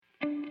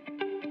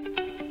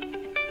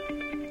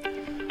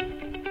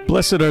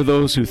Blessed are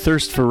those who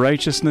thirst for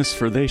righteousness,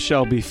 for they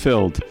shall be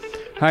filled.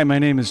 Hi, my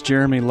name is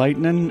Jeremy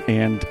Lightnin,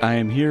 and I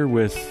am here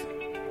with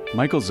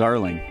Michael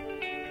Zarling.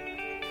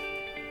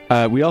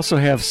 We also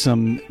have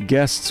some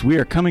guests. We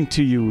are coming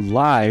to you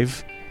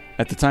live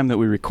at the time that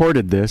we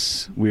recorded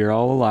this. We are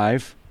all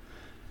alive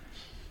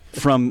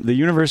from the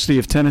University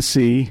of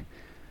Tennessee,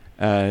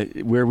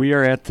 where we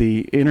are at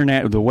the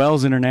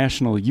Wells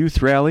International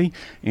Youth Rally.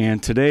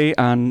 And today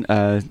on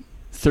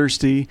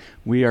Thursday,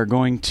 we are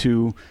going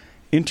to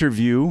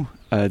interview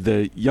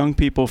the young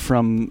people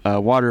from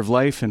Water of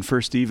Life and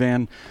First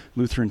Evan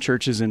Lutheran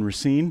Churches in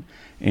Racine.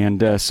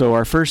 And so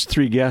our first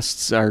three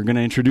guests are going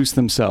to introduce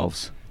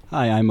themselves.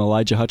 Hi, I'm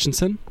Elijah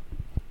Hutchinson.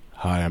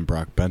 Hi, I'm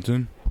Brock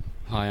Benton.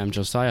 Hi, I'm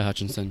Josiah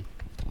Hutchinson.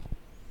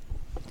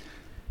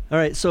 All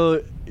right,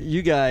 so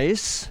you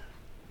guys,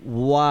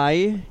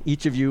 why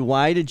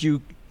did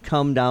you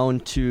come down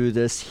to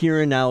this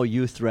Here and Now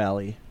Youth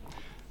Rally?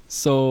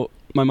 So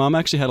my mom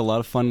actually had a lot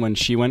of fun when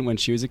she went when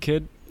she was a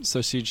kid, so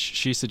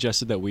she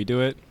suggested that we do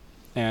it,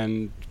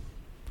 and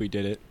we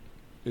did it.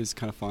 It was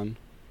kind of fun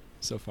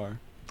so far.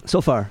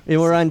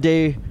 And we're on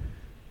day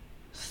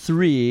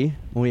 3.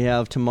 We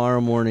have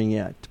tomorrow morning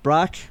yet.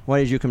 Brock, why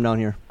did you come down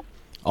here?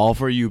 All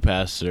for you,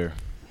 Pastor.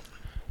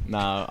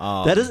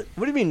 Nah, that is.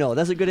 What do you mean? No,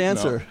 that's a good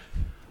answer.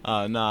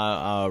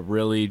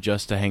 Really,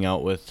 just to hang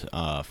out with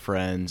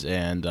friends,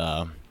 and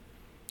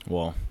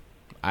well,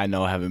 I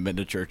know I haven't been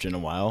to church in a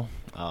while.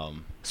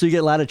 So you get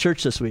a lot of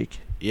church this week.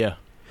 Yeah.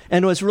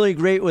 And what's really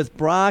great with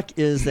Brock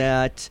is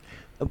that,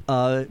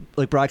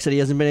 like Brock said, he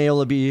hasn't been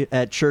able to be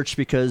at church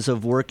because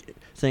of work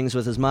things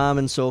with his mom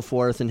and so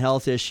forth and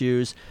health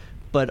issues.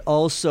 But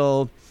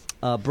also,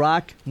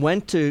 Brock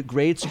went to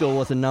grade school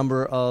with a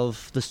number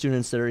of the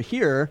students that are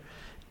here,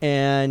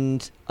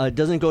 and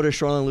doesn't go to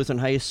Shoreline Lutheran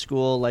High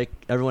School like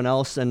everyone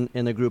else in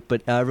the group,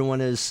 but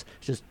everyone is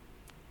just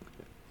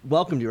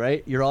welcomed you,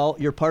 right?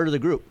 You're part of the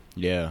group.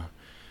 Yeah.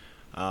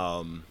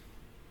 A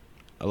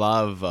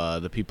lot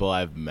of the people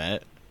I've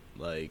met,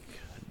 like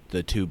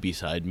the two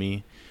beside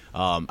me,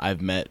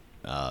 I've met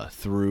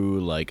through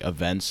like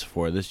events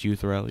for this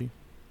youth rally.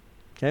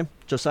 Okay.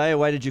 Josiah,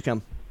 why did you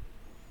come?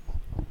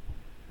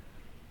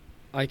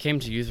 I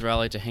came to Youth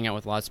Rally to hang out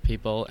with lots of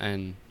people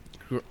and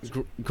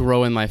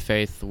grow in my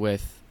faith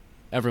with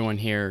everyone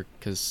here,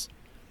 because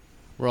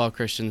we're all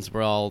Christians.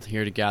 We're all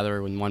here to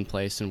gather in one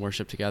place and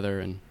worship together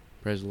and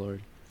praise the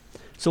Lord.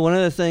 So one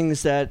of the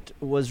things that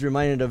was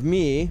reminded of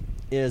me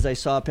is I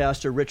saw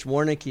Pastor Rich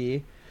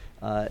Warnicki.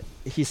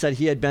 He said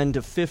he had been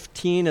to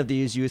 15 of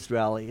these youth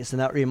rallies, and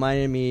that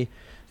reminded me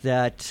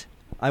that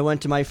I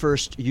went to my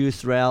first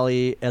youth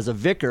rally as a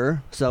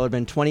vicar, so that would have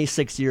been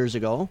 26 years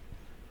ago.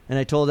 And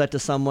I told that to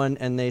someone,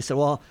 and they said,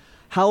 well,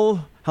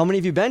 how many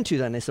have you been to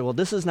then? They said, well,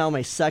 this is now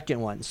my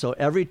second one. So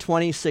every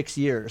 26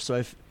 years. So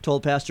I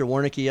told Pastor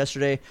Warnicki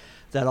yesterday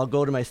that I'll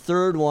go to my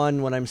third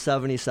one when I'm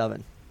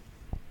 77.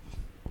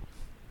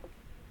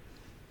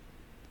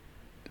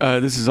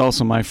 This is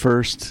also my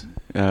first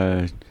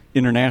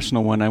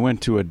international one. I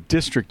went to a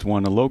district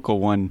one, a local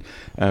one,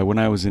 when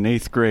I was in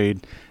 8th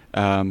grade.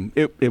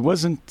 It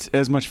wasn't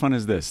as much fun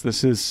as this.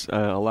 This is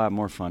a lot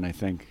more fun, I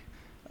think.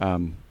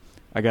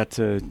 I got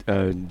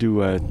to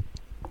do a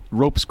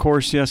ropes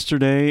course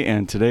yesterday,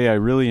 and today I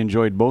really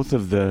enjoyed both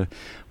of the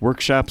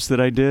workshops that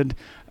I did.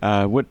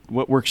 What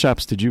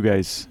workshops did you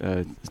guys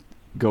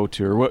go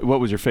to, or what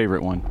was your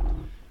favorite one?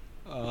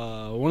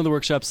 One of the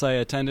workshops I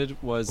attended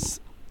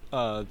was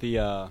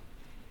Yeah.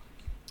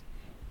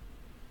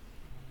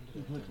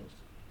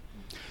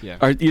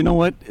 You know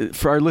what?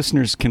 For our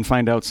listeners can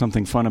find out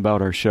something fun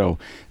about our show.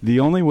 The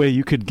only way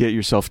you could get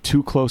yourself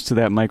too close to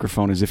that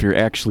microphone is if you're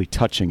actually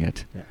touching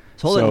it. Yeah.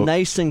 So hold it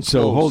nice and close.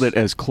 So hold it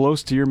as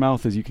close to your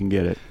mouth as you can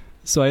get it.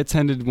 So I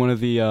attended one of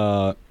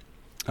the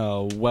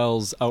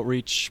Wells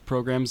outreach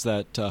programs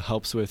that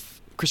helps with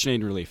Christian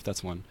Aid and Relief.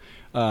 That's one.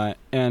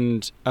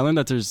 And I learned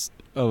that there's,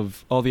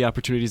 of all the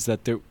opportunities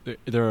that there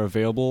are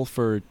available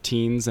for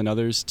teens and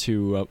others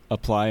to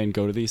apply and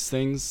go to these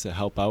things to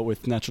help out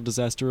with natural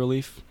disaster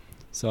relief.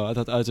 So I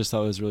just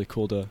thought it was really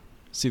cool to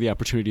see the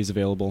opportunities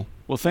available.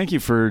 Well, thank you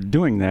for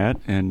doing that.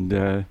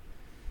 And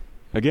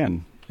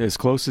again, as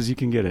close as you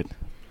can get it.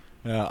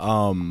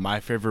 Yeah, my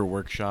favorite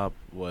workshop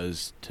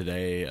was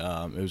today.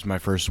 It was my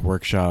first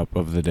workshop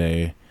of the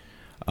day.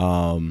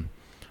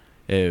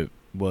 It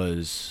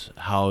was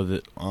how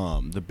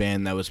the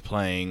band that was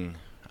playing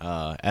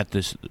at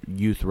this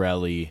youth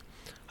rally,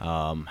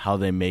 how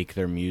they make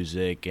their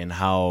music and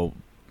how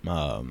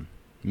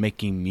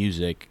making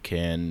music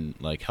can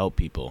like help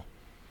people.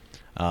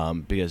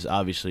 Because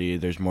obviously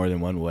there's more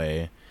than one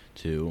way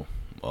to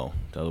tell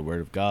the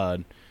word of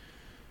God.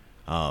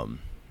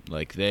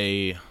 Like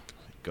they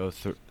go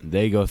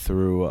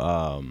through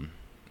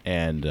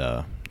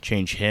and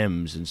change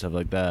hymns and stuff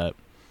like that,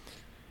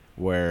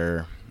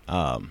 where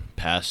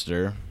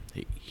pastor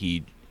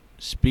he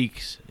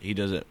speaks, he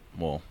doesn't,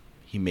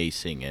 he may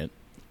sing it,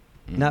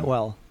 not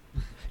well,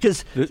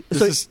 because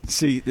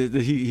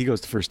he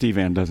goes to First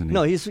Evan, doesn't he?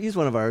 No, he's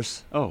one of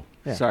ours. Oh,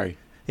 yeah. Sorry.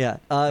 Yeah,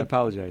 I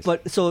apologize.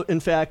 But so in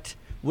fact,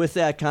 with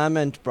that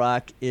comment,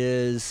 Brock,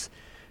 is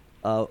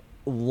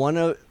one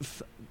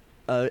of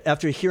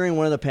after hearing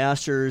one of the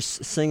pastors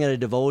sing at a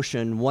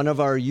devotion, one of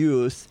our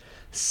youth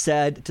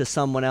said to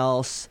someone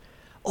else,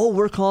 "Oh,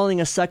 we're calling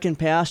a second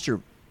pastor.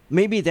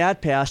 Maybe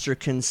that pastor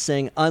can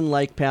sing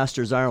unlike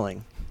Pastor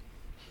Zarling."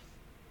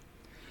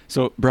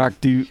 So, Brock,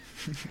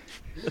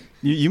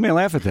 you may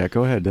laugh at that.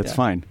 Go ahead. That's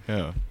fine.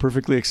 Yeah.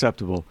 Perfectly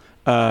acceptable.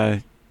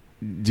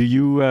 Do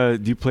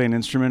you play an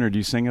instrument or do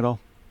you sing at all?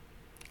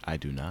 I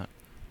do not.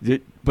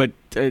 But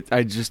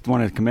I just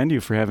want to commend you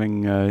for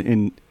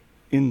having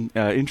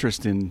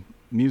interest in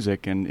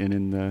music and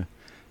in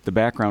the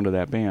background of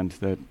that band.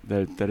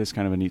 That is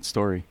kind of a neat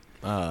story.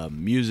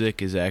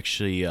 Music is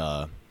actually,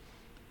 no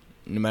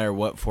matter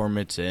what form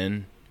it's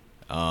in,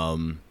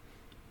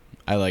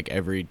 I like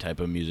every type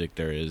of music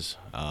there is.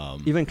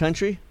 Even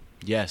country?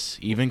 Yes,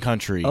 even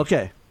country.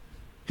 Okay.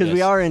 Because we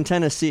Yes. are in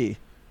Tennessee.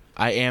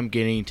 I am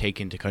getting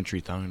taken to Country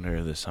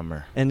Thunder this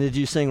summer. And did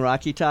you sing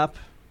Rocky Top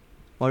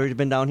while you've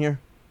been down here?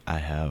 I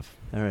have.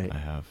 All right. I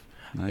have.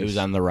 Nice. It was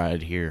on the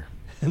ride here.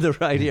 The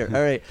right here.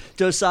 All right.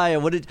 Josiah,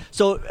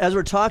 so as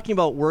we're talking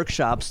about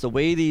workshops, the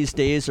way these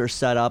days are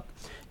set up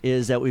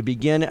is that we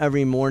begin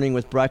every morning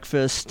with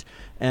breakfast,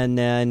 and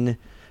then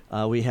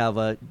we have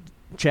a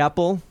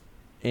chapel,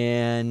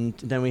 and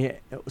then we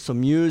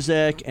some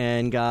music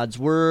and God's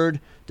Word,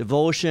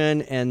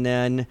 devotion, and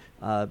then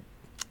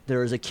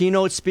there is a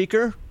keynote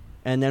speaker,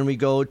 and then we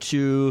go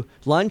to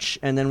lunch,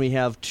 and then we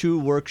have 2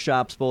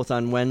 workshops both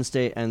on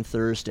Wednesday and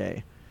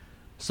Thursday.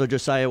 So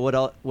Josiah,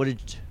 what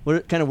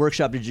kind of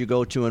workshop did you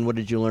go to, and what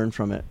did you learn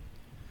from it?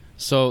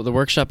 So the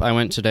workshop I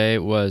went today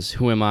was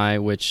Who Am I,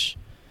 which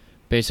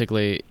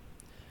basically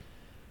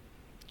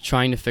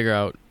trying to figure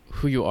out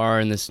who you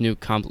are in this new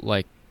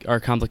our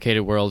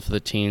complicated world for the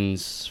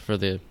teens, for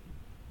the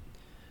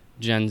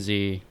Gen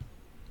Z.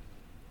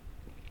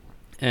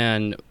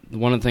 And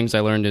one of the things I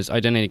learned is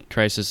identity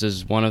crisis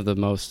is one of the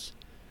most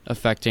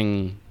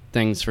affecting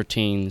things for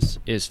teens,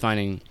 is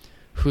finding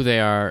who they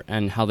are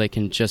and how they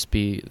can just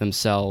be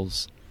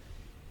themselves,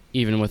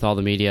 even with all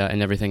the media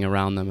and everything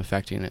around them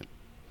affecting it.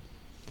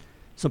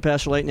 So,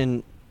 Pastor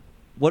Lightning,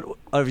 what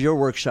of your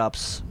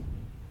workshops?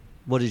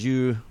 What did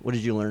you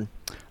learn?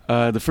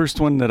 The first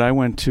one that I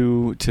went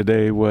to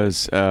today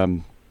was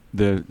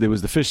there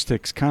was the Fish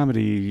Sticks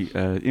comedy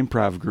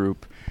improv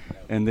group,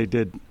 and they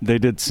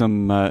did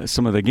some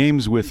of the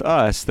games with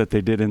us that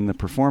they did in the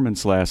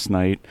performance last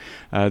night.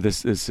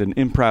 This is an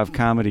improv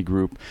comedy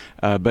group,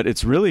 but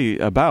it's really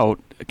about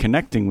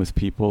connecting with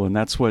people, and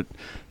that's what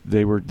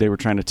they were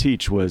trying to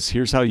teach. Was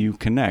here's how you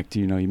connect.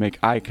 You make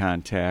eye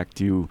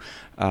contact. You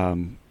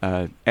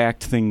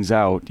act things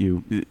out.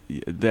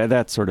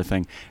 That sort of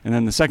thing. And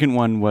then the second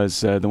one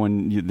was the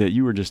one that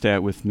you were just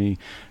at with me,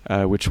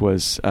 which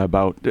was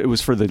it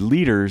was for the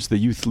leaders, the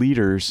youth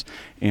leaders,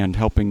 and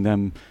helping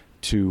them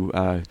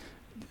to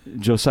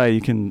Josiah.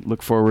 You can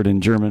look forward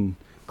in German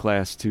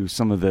class to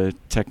some of the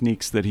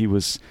techniques that he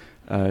was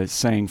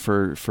saying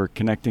for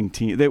connecting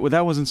teams.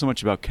 That wasn't so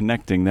much about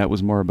connecting. That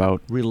was more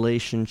about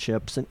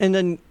relationships. And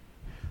then,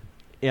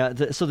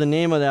 so the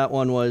name of that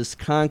one was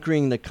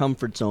Conquering the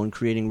Comfort Zone,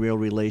 Creating Real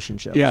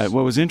Relationships. Yeah,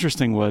 what was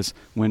interesting was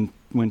when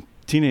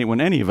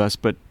any of us,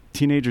 but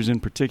teenagers in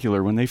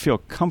particular, when they feel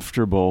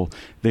comfortable,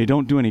 they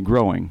don't do any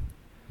growing.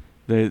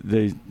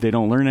 They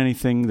don't learn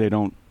anything. They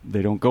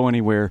don't go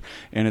anywhere.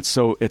 And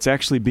it's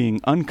actually being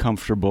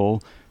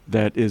uncomfortable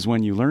that is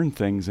when you learn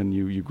things and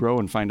you grow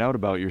and find out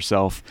about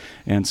yourself.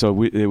 And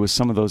so it was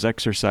some of those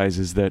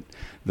exercises that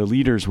the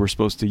leaders were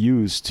supposed to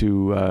use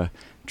to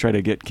try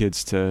to get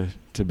kids to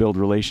build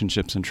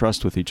relationships and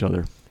trust with each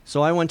other.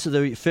 So I went to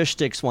the Fish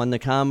Sticks one, the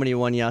comedy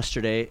one,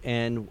 yesterday,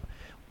 and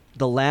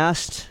the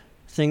last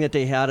thing that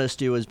they had us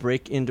do was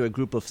break into a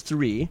group of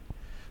 3.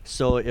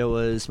 So it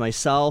was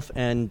myself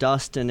and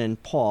Dustin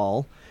and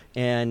Paul,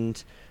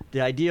 and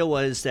the idea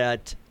was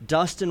that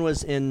Dustin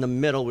was in the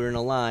middle. We were in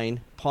a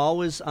line. Paul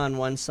was on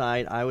one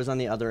side. I was on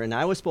the other. And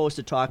I was supposed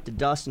to talk to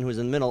Dustin, who was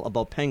in the middle,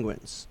 about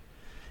penguins.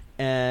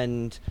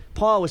 And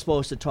Paul was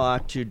supposed to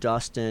talk to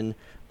Dustin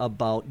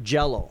about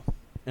Jell-O.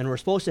 And we're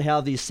supposed to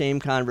have these same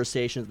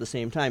conversations at the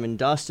same time. And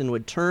Dustin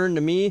would turn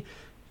to me,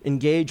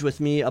 engage with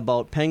me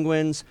about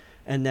penguins,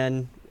 and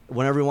then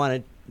whenever we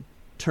want to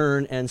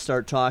turn and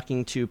start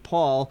talking to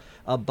Paul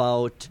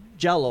about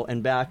Jell-O,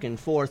 and back and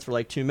forth for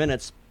like 2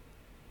 minutes.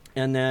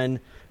 And then,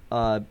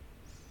 but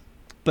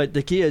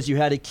the key is you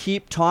had to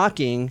keep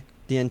talking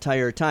the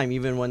entire time,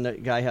 even when the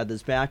guy had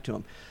his back to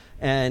him.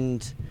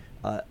 And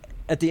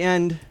at the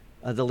end,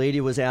 the lady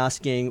was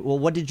asking, well,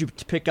 what did you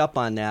pick up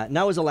on that? And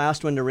I was the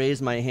last one to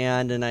raise my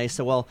hand, and I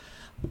said, well,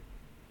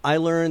 I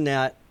learned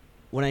that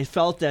when I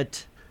felt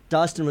that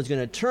Dustin was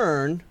going to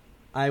turn,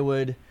 I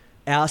would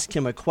ask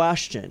him a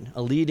question,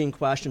 a leading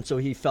question, so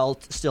he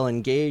felt still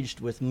engaged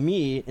with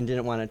me and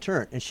didn't want to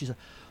turn. And she said,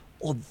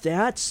 oh,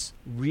 that's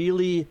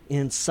really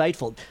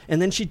insightful. And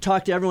then she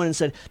talked to everyone and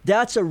said,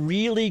 that's a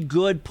really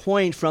good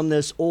point from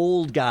this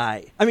old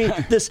guy. I mean,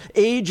 this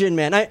aged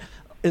man.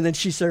 And then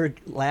she started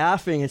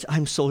laughing and said,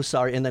 I'm so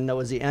sorry. And then that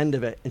was the end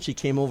of it. And she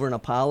came over and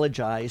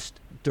apologized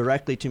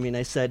directly to me. And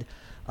I said,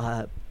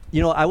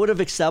 I would have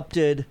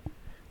accepted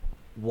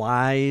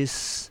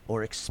wise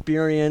or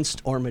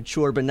experienced or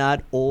mature, but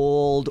not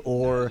old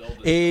or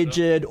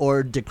aged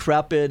or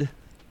decrepit.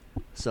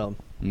 So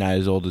Not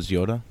as old as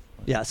Yoda.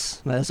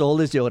 yes, not as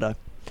old as Yoda.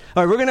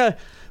 All right,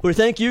 we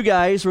thank you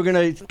guys. We're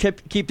gonna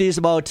keep these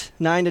about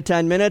 9 to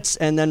 10 minutes,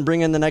 and then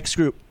bring in the next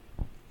group.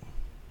 I'm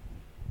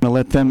gonna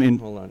let them in.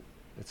 Hold on.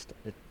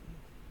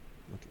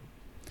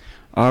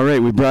 All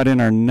right, we brought in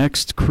our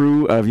next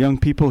crew of young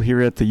people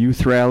here at the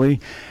youth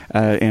rally,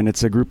 and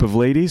it's a group of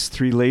ladies,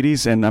 3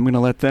 ladies, and I'm going to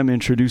let them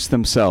introduce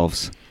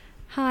themselves.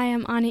 Hi,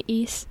 I'm Anna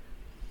East.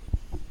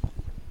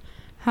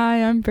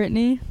 Hi, I'm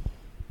Brittany.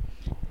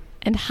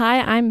 And hi,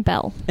 I'm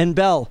Belle. And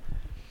Belle,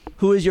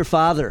 who is your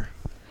father?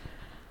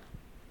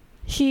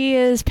 He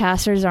is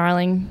Pastor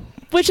Zarling,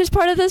 which is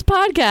part of this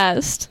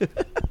podcast.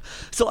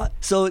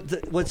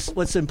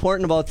 What's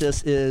important about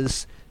this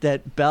is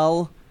that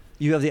Belle,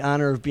 you have the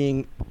honor of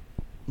being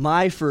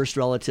my first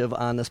relative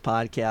on this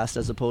podcast,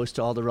 as opposed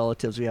to all the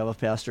relatives we have of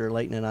Pastor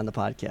Lightnin on the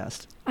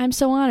podcast. I'm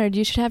so honored.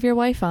 You should have your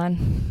wife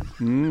on.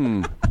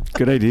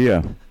 Good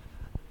idea.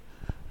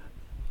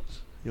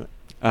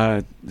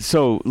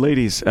 So,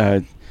 ladies,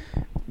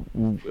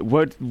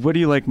 what do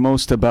you like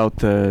most about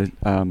the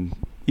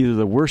either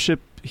the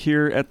worship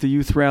here at the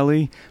youth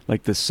rally,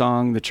 like the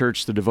song, the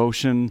church, the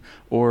devotion,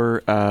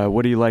 or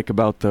what do you like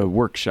about the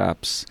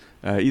workshops?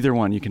 Either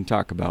one you can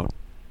talk about.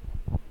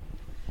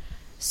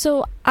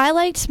 So I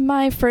liked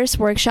my first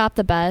workshop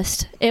the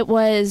best. It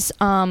was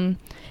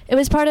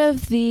part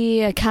of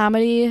the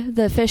comedy,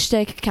 the Fish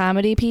Stick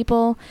comedy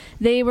people.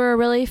 They were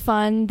really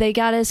fun. They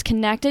got us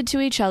connected to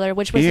each other,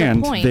 which was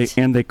the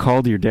point. They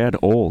called your dad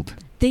old.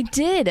 They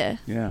did.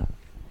 Yeah.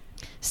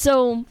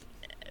 So,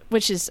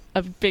 which is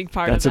a big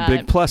part of that. That's a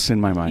big plus in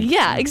my mind.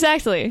 Yeah,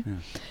 exactly. Yeah.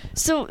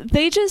 So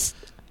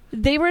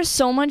they were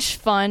so much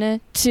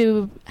fun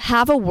to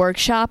have a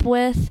workshop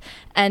with,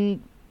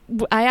 and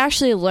I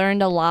actually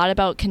learned a lot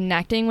about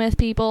connecting with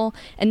people,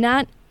 and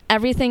not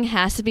everything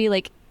has to be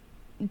like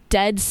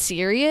dead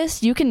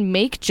serious. You can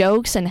make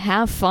jokes and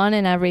have fun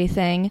and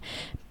everything,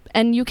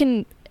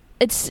 and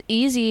it's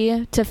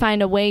easy to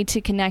find a way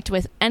to connect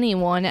with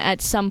anyone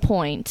at some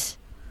point.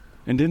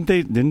 And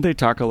didn't they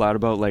talk a lot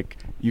about, like,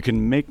 you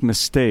can make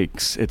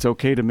mistakes. It's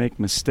okay to make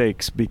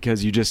mistakes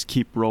because you just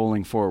keep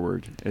rolling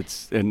forward.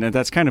 And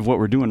that's kind of what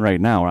we're doing right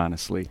now,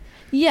 honestly.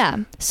 Yeah.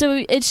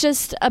 So it's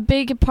just a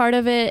big part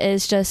of it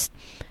is just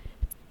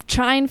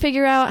try and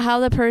figure out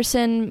how the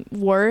person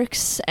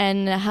works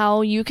and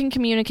how you can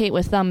communicate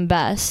with them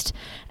best,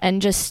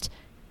 and just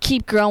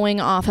keep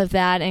growing off of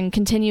that and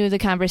continue the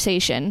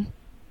conversation.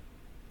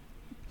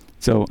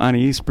 So,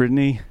 Anais,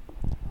 Brittany,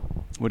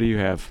 what do you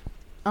have?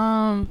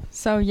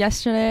 So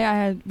yesterday I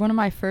had one of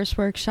my first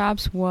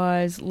workshops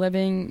was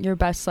living your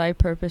best life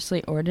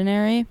purposely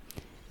ordinary,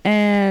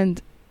 and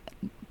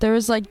there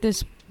was like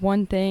this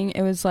one thing,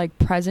 it was like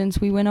presence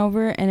we went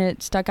over, and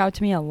it stuck out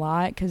to me a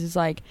lot because it's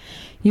like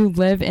you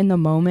live in the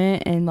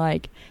moment, and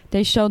like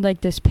they showed like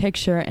this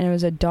picture, and it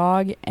was a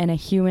dog and a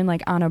human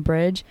like on a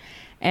bridge,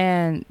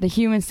 and the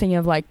human's thinking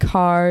of like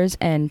cars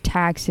and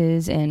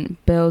taxes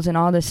and bills and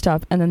all this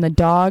stuff, and then the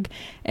dog,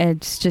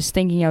 it's just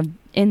thinking of,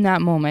 in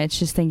that moment, it's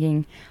just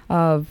thinking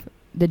of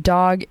the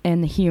dog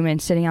and the human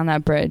sitting on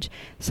that bridge.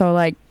 So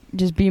like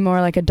just be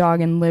more like a dog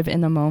and live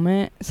in the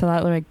moment. So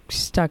that like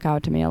stuck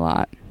out to me a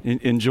lot.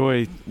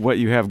 Enjoy what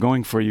you have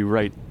going for you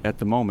right at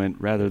the moment,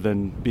 rather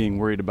than being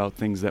worried about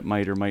things that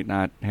might or might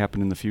not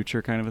happen in the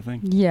future, kind of a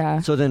thing.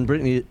 Yeah. So then,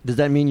 Brittany, does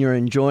that mean you're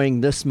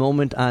enjoying this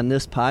moment on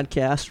this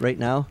podcast right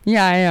now?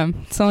 Yeah, I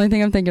am. It's the only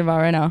thing I'm thinking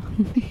about right now.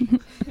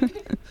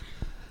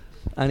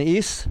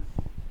 Anais?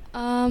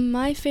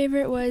 My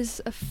favorite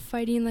was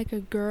fighting like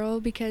a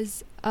girl,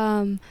 because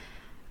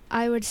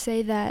I would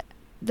say that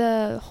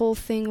the whole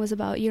thing was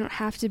about you don't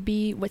have to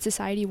be what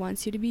society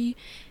wants you to be,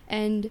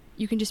 and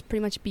you can just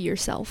pretty much be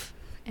yourself,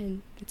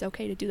 and it's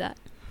okay to do that.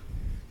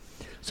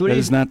 So that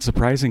is not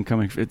surprising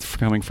coming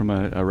from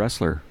a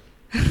wrestler.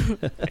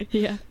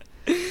 Yeah.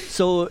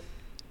 So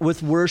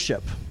with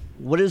worship,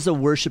 what is the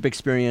worship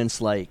experience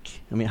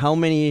like? I mean, how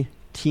many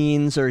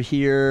teens are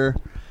here?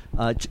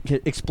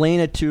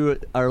 Explain it to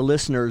our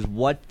listeners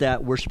what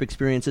that worship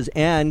experience is,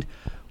 and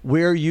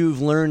where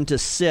you've learned to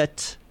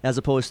sit as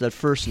opposed to that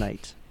first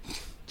night.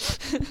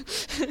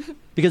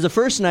 Because the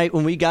first night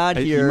when we got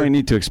here... You might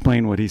need to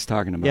explain what he's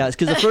talking about. Yeah,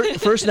 because the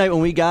first night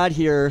when we got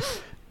here,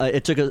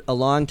 it took a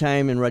long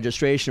time in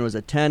registration. It was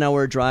a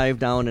 10-hour drive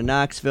down to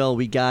Knoxville.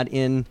 We got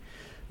in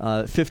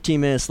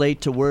 15 minutes late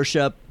to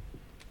worship.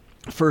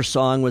 First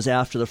song was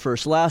after the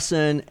first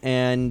lesson,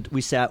 and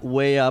we sat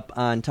way up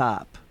on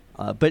top.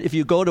 But if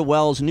you go to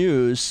Wells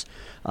News,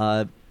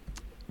 the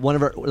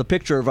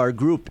picture of our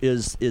group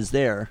is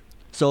there.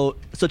 So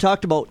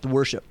talked about the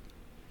worship.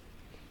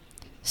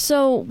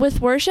 So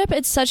with worship,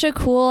 it's such a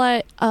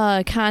cool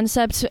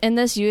concept in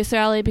this youth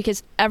rally,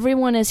 because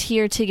everyone is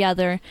here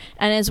together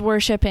and is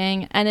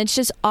worshiping, and it's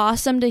just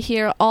awesome to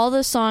hear all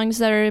the songs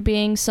that are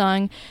being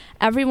sung,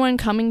 everyone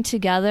coming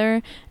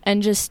together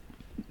and just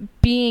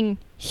being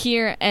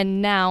here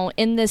and now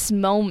in this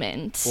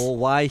moment. Well,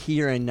 why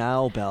here and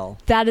now, Belle?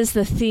 That is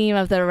the theme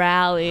of the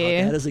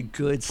rally. Oh, that is a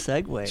good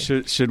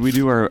segue. Should we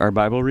do our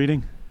Bible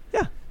reading?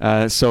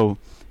 Yeah. So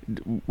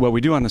what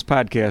we do on this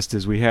podcast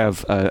is we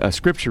have a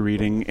scripture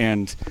reading,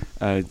 and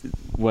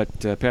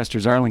what Pastor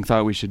Zarling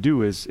thought we should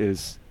do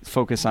is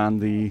focus on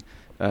the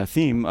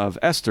theme of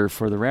Esther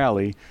for the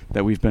rally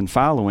that we've been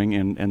following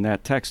in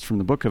that text from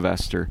the book of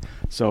Esther.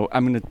 So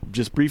I'm going to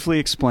just briefly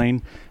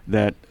explain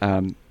that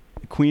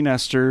Queen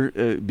Esther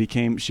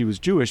she was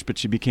Jewish, but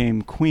she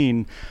became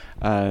queen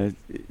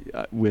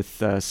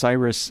with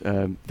Cyrus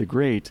the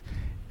Great.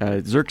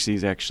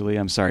 Xerxes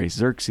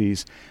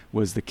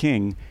was the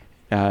king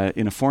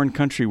in a foreign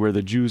country where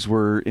the Jews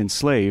were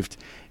enslaved,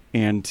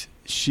 and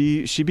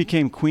she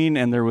became queen,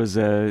 and there was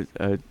a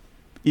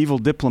evil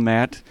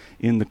diplomat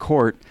in the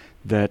court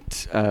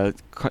that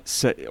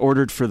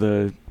ordered for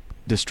the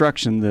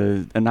destruction,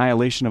 the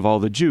annihilation of all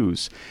the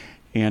Jews.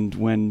 And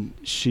when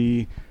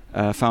she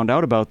found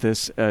out about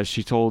this,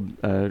 she told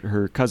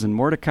her cousin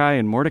Mordecai,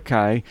 and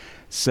Mordecai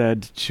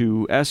said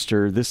to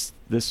Esther, this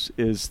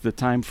is the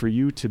time for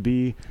you to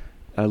be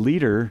a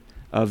leader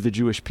of the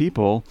Jewish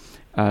people.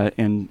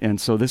 And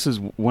so this is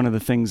one of the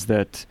things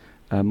that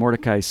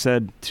Mordecai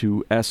said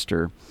to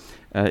Esther.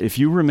 If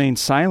you remain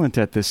silent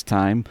at this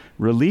time,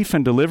 relief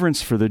and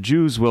deliverance for the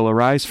Jews will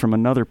arise from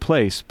another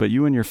place, but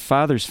you and your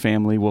father's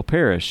family will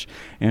perish.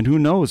 And who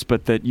knows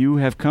but that you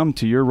have come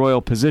to your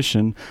royal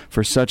position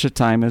for such a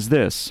time as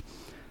this?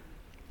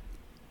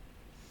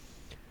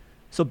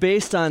 So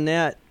based on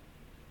that,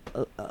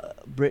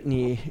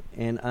 Brittany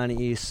and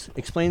Anais,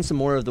 explain some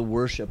more of the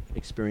worship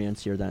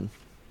experience here then.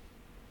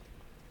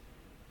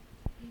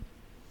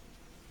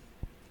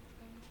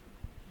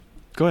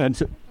 Go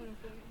ahead.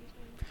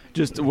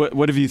 Just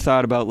what have you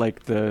thought about,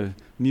 like, the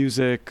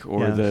music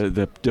or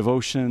the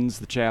devotions,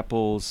 the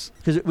chapels?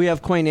 Because we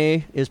have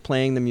Koine is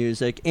playing the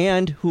music,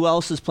 and who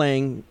else is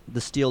playing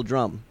the steel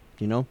drum?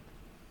 Do you know?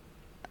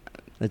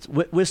 It's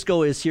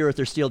Wisco is here with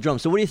their steel drum.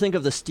 So what do you think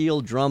of the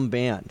steel drum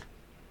band?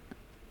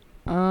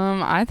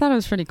 I thought it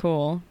was pretty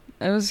cool.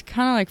 It was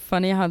kind of like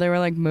funny how they were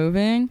like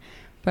moving,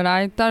 but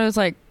I thought it was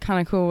like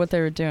kind of cool what they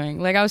were doing.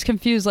 Like I was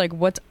confused like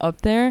what's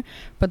up there,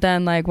 but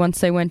then like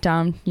once they went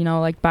down, you know,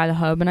 like by the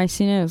hub and I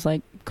seen it was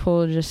like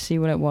cool to just see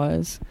what it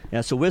was.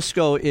 Yeah, so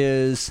Wisco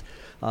is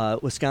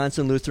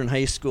Wisconsin Lutheran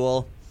High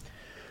School,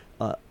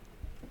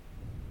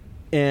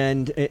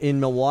 and in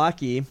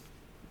Milwaukee,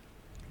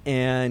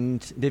 and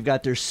they've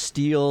got their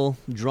steel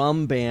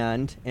drum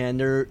band, and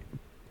they're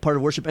part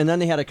of worship. And then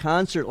they had a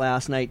concert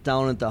last night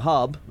down at the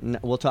hub.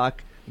 We'll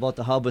talk about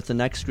the hub with the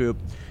next group.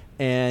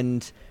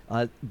 And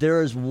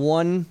there is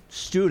one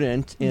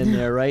student in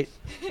there, right?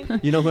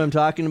 You know who I'm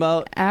talking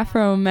about?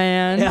 Afro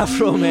Man.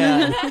 Afro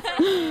Man.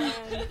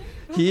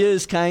 He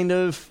is kind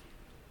of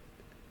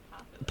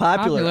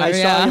popular. I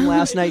saw him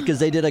last night because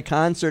they did a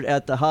concert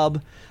at the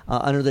hub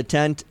under the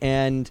tent,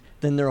 and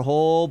then there are a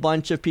whole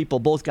bunch of people,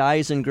 both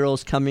guys and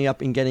girls, coming up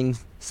and getting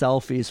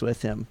selfies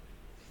with him.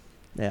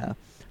 Yeah.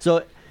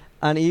 So,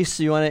 Anais,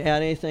 you want to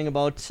add anything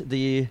about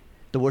the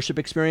worship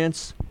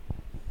experience?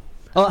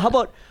 How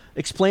about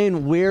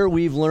explain where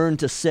we've learned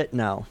to sit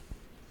now?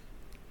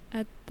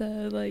 At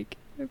the, like,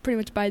 pretty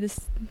much by the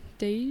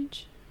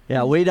stage.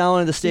 Yeah, way down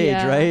on the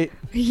stage, right?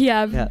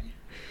 Yeah.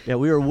 Yeah,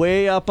 we were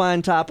way up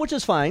on top, which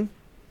is fine.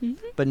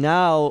 Mm-hmm. But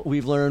now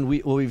we've learned,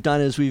 what we've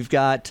done is we've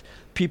got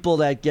people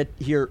that get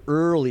here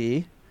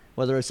early,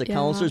 whether it's the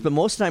counselors, but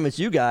most of the time it's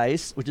you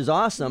guys, which is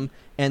awesome,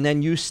 and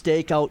then you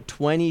stake out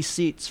 20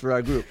 seats for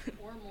our group.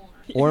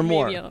 Or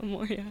more. Maybe a lot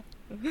more, yeah.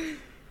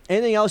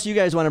 Anything else you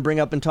guys want to bring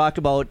up and talk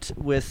about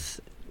with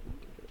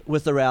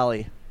the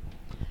rally?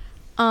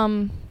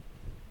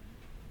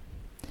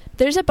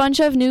 There's a bunch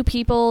of new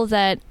people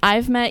that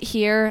I've met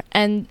here,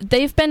 and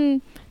they've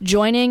been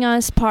joining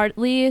us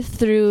partly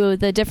through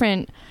the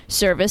different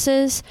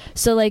services.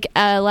 So, like,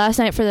 last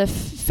night for the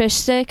Fish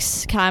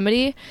Sticks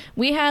comedy,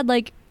 we had,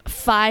 like,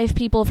 5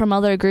 people from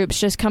other groups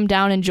just come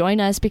down and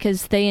join us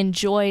because they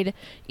enjoyed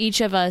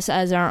each of us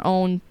as our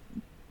own,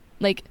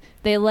 like,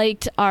 they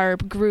liked our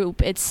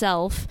group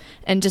itself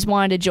and just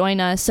wanted to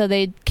join us. So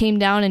they came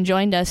down and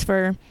joined us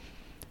for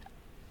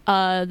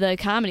the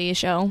comedy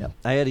show. Yep.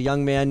 I had a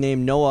young man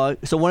named Noah.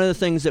 So one of the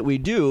things that we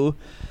do,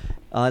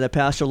 that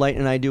Pastor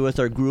Leighton and I do with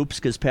our groups,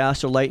 because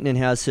Pastor Leighton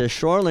has his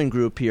Shoreland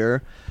group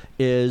here,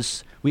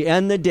 is we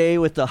end the day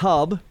with the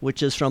hub,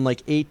 which is from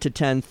like 8 to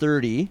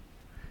 10:30,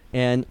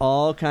 and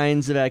all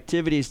kinds of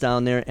activities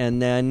down there.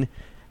 And then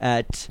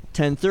at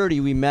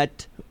 10:30, we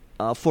met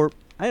for,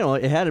 I don't know,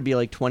 it had to be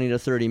like 20 to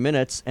 30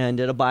 minutes, and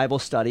did a Bible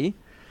study,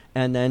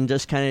 and then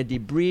just kind of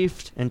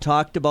debriefed and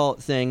talked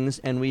about things.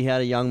 And we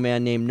had a young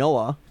man named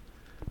Noah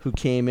who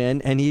came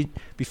in, and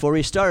before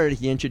we started,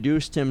 he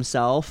introduced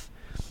himself,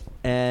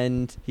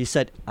 and he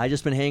said, I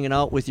just been hanging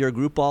out with your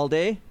group all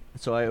day,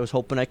 so I was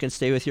hoping I can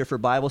stay with you for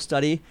Bible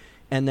study.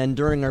 And then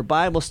during our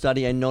Bible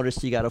study, I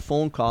noticed he got a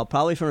phone call,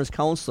 probably from his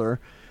counselor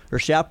or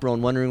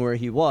chaperone, wondering where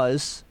he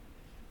was,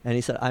 and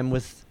he said, I'm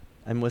with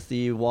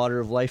the Water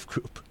of Life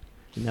group.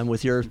 And I'm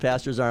with your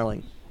Pastor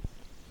Zarling.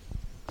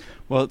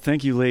 Well,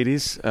 thank you,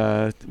 ladies.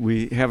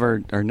 We have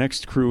our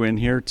next crew in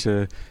here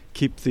to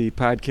keep the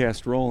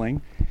podcast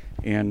rolling,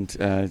 and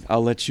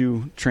I'll let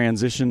you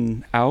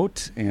transition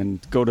out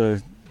and go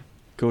to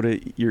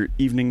your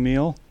evening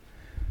meal.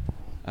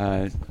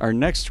 Our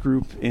next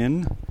group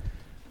in,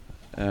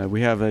 we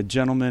have a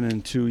gentleman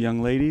and two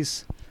young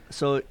ladies.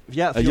 So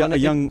yeah, A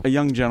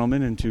young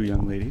gentleman and two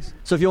young ladies.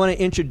 So if you want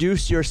to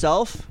introduce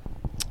yourself,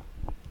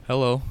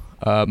 Hello,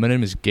 my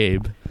name is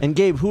Gabe. and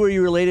Gabe, who are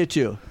you related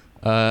to?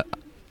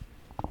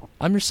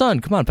 I'm your son.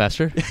 Come on,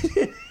 Pastor.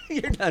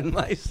 You're not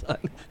my son.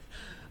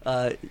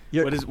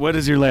 What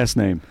is your last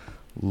name?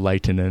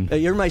 Lightning.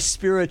 You're my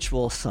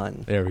spiritual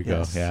son. There we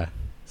Yes. go. Yeah.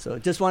 So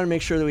just want to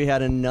make sure that we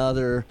had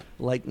another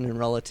Lightning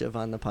relative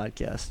on the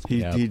podcast.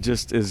 He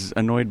just is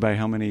annoyed by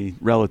how many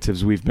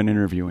relatives we've been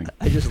interviewing.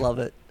 I just love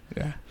it.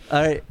 Yeah.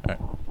 All right.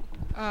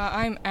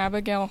 I'm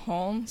Abigail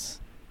Holmes.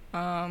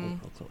 Real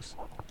close.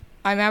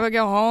 I'm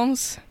Abigail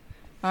Holmes.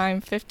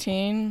 I'm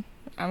 15.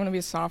 I'm going to be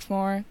a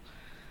sophomore.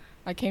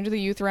 I came to the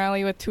youth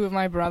rally with two of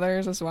my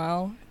brothers as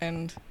well,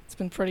 and it's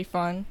been pretty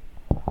fun.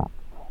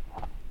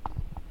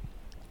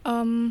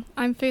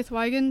 I'm Faith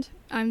Weigand.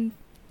 I'm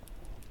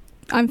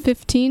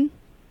 15.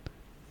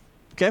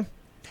 Okay.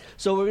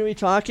 So we're going to be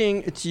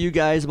talking to you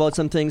guys about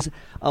some things.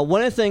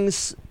 One of the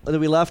things that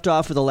we left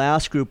off with the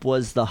last group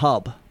was the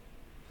hub.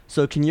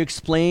 So can you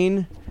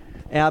explain,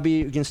 Abby,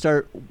 you can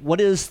start, what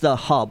is the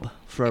hub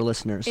for our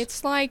listeners?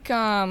 It's like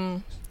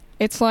an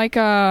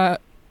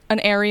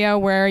area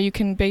where you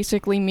can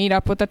basically meet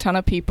up with a ton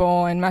of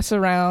people and mess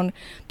around.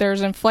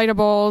 There's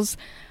inflatables,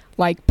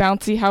 like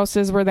bouncy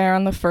houses were there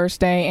on the first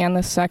day and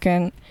the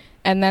second.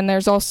 And then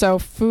there's also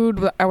food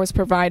that was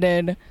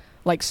provided,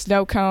 like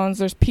snow cones.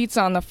 There's pizza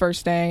on the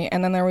first day,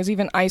 and then there was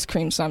even ice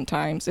cream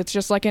sometimes. It's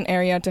just like an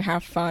area to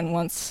have fun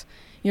once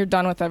you're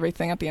done with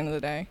everything at the end of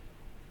the day.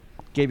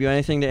 Gabe, you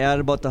anything to add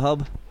about the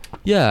hub?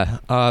 Yeah.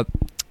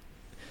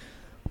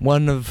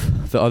 One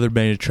of the other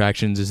main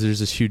attractions is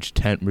there's this huge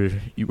tent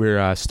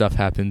where stuff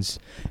happens,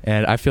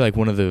 and I feel like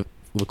one of the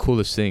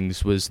coolest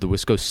things was the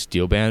Wisco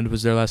Steel Band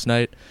was there last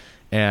night,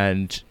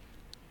 and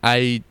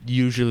I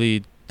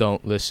usually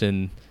don't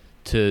listen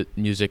to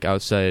music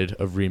outside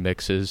of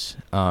remixes,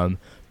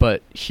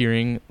 but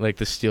hearing like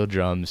the steel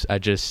drums, I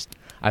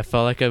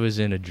felt like I was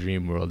in a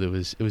dream world. It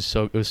was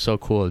so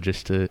cool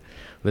just to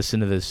listen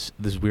to this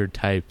weird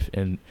type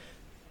and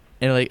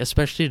like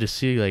especially to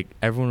see like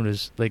everyone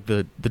was like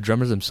the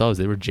drummers themselves,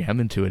 they were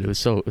jamming to it. It was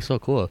so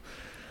cool,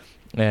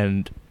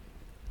 and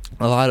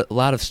a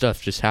lot of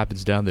stuff just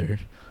happens down there,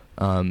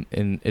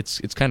 and it's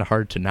kind of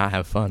hard to not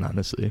have fun,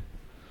 honestly.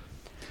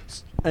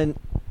 And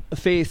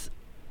Faith,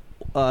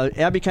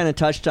 Abby kind of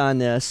touched on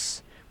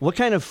this. What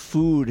kind of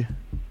food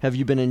have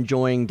you been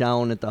enjoying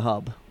down at the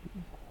hub?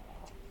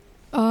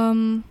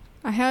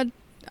 I had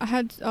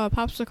a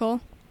popsicle.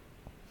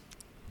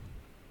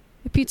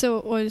 The pizza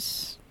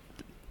was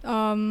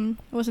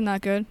wasn't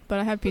that good, but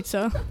I had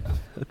pizza.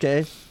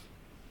 Okay.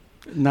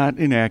 Not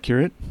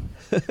inaccurate.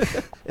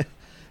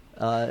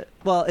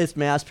 Well, it's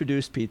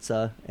mass-produced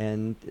pizza,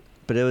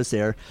 but it was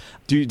there.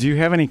 Do you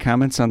have any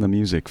comments on the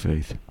music,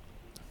 Faith?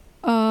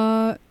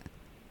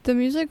 The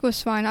music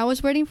was fine. I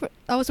was waiting for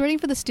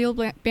the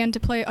steel band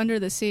to play Under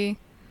the Sea,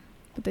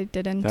 but they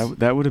didn't.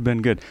 That would have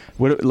been good.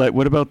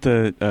 What about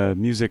the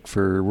music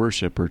for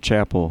worship or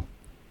chapel?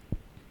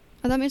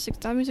 That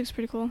music's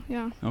pretty cool.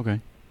 Yeah.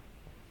 Okay.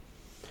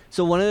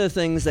 So one of the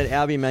things that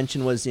Abby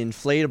mentioned was the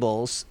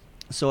inflatables.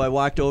 So I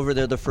walked over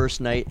there the first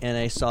night, and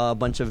I saw a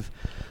bunch of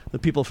the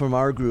people from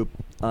our group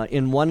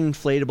in one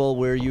inflatable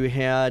where you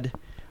had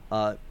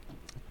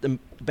them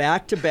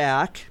back to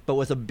back, but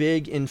with a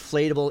big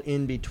inflatable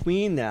in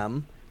between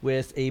them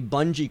with a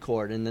bungee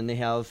cord, and then they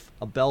have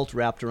a belt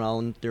wrapped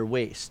around their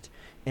waist.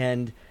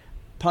 And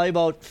probably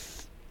about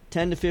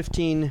 10 to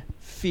 15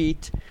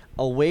 feet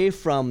away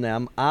from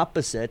them,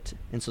 opposite,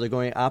 and so they're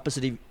going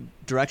opposite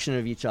direction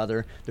of each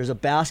other, there's a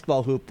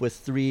basketball hoop with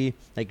 3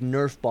 like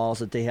Nerf balls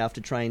that they have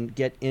to try and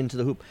get into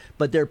the hoop.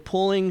 But they're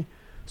pulling,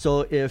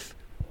 so if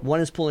one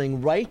is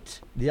pulling right,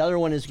 the other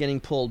one is getting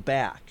pulled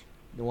back.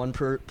 The one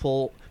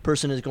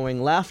person is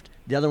going left,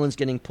 the other one's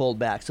getting pulled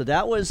back. So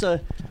that was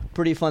a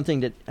pretty fun thing.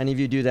 Did any of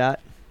you do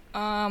that?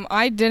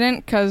 I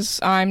didn't,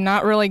 because I'm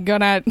not really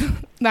good at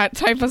that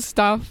type of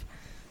stuff.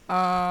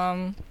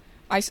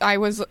 I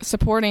was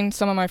supporting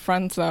some of my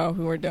friends, though,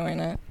 who were doing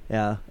it.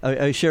 Yeah,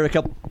 I shared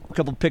a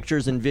couple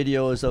pictures and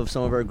videos of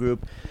some of our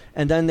group.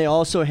 And then they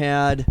also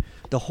had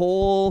the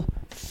whole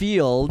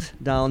field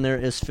down there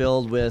is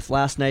filled with,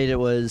 last night it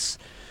was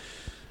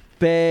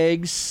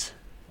bags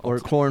or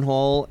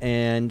cornhole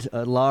and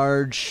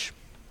large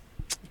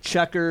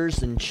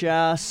checkers and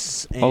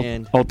chess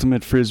and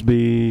ultimate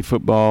frisbee,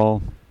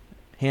 football,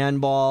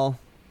 handball.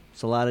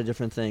 It's a lot of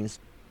different things.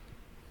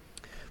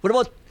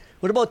 What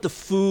about the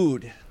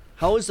food?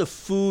 How is the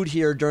food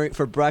here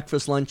for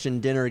breakfast, lunch,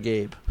 and dinner,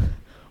 Gabe?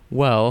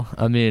 Well,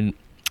 I mean,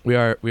 we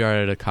are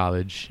at a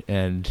college,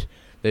 and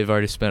they've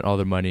already spent all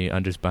their money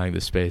on just buying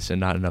the space and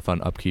not enough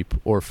on upkeep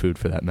or food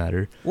for that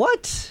matter.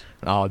 What?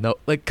 Oh no!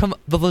 Like, come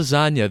the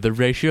lasagna. The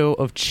ratio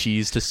of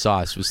cheese to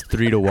sauce was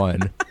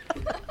 3-1.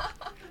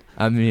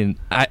 I mean,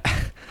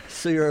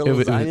 So you're a It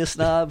was- lasagna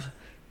snob?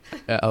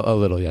 a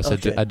little, yes.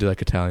 Okay. I do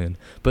like Italian,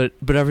 but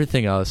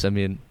everything else. I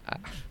mean,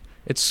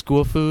 it's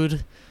school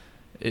food.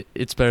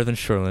 It's better than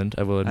Shoreland,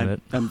 I will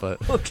admit.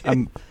 But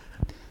Okay.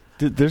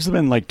 There's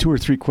been like 2 or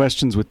 3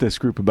 questions with this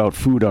group about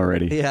food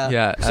already. Yeah.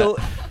 Yeah, So,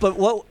 but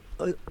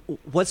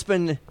what's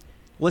the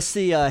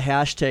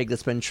hashtag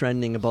that's been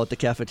trending about the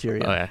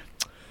cafeteria? oh yeah,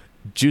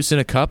 juice in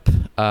a cup.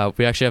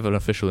 We actually have an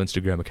official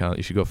Instagram account.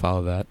 You should go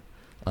follow that.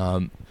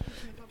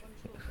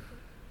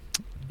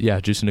 Yeah,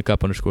 juice in a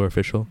cup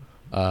 _official.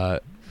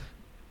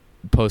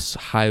 Posts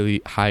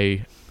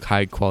high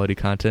quality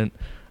content.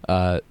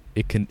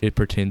 It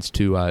pertains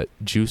to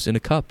juice in a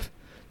cup.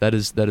 That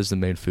is the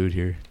main food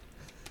here.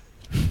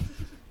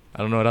 I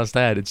don't know what else to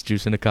add. It's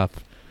juice in a cup.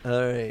 All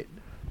right.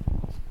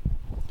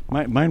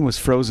 Mine was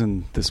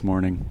frozen this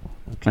morning.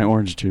 My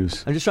orange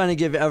juice. I'm just trying to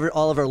give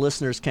all of our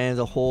listeners kind of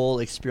the whole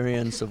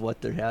experience of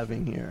what they're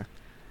having here.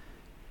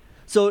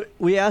 So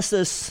we asked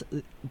this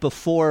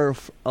before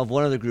of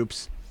one of the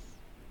groups.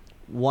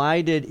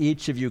 Why did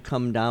each of you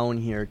come down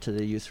here to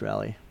the youth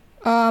rally?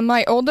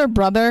 My older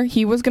brother,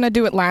 he was going to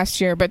do it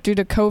last year, but due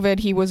to COVID,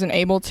 he wasn't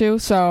able to.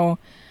 So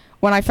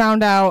when I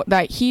found out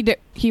that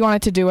he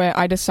wanted to do it,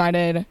 I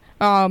decided,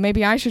 oh,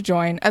 maybe I should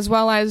join. As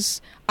well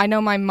as I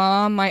know my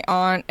mom, my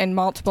aunt, and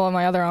multiple of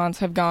my other aunts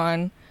have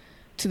gone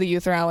to the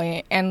youth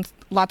rally, and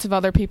lots of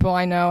other people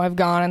I know have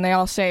gone, and they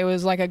all say it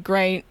was like a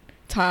great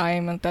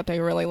time and that they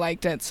really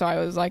liked it. So I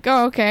was like,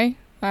 oh, okay,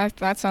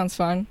 that sounds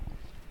fun.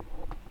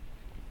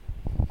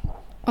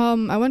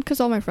 I went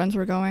because all my friends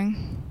were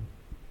going.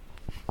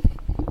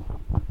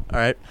 All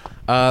right.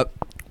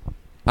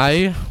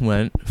 I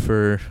went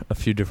for a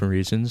few different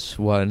reasons.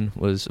 One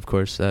was, of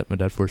course, that my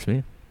dad forced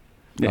me.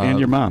 And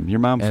your mom. Your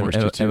mom forced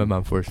you too. And my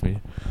mom forced me.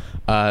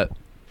 But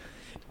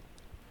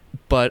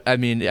I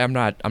mean, I'm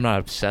not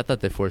upset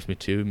that they forced me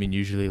to. I mean,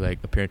 usually like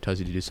a parent tells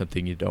you to do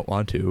something you don't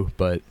want to,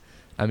 but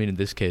I mean, in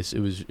this case, it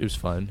was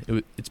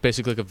fun. It's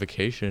basically like a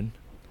vacation.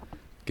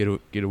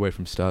 Get away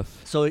from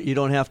stuff. So you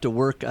don't have to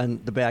work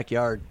on the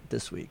backyard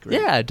this week, right?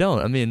 Yeah, I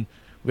don't. I mean,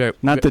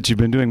 not that you've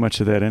been doing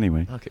much of that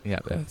anyway. Okay, yeah,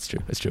 that's true.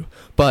 That's true.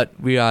 But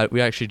we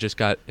actually just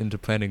got into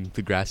planting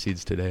the grass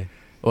seeds today.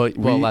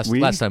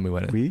 Last time we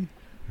went in.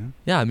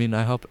 Yeah, I mean,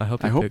 I hope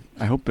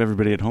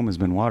everybody at home has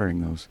been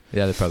watering those.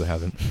 Yeah, they probably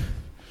haven't.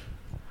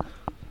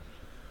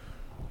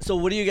 So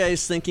what are you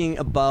guys thinking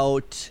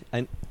about?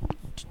 How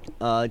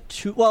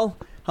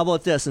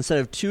about this? Instead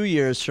of 2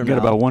 years from now, got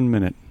about 1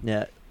 minute.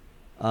 Yeah.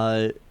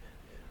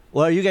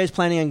 Well, are you guys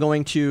planning on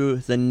going to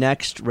the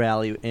next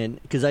rally?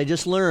 Because I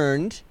just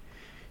learned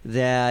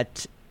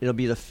that it'll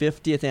be the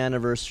 50th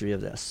anniversary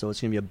of this, so it's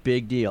going to be a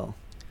big deal.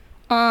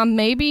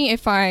 Maybe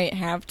if I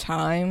have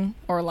time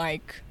or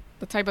like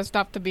the type of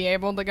stuff to be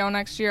able to go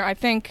next year. I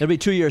think it'll be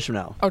 2 years from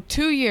now. Oh,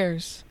 2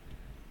 years.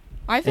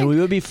 I think. And we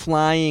will be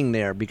flying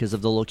there because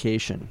of the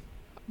location.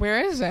 Where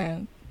is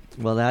it?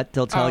 Well,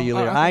 they'll tell you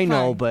later. Okay, I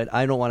know, fine. but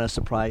I don't want to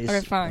surprise.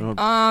 Okay,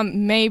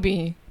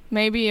 fine.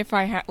 Maybe if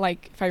I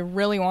if I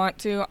really want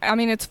to. I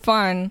mean, it's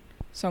fun,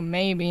 so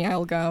maybe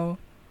I'll go.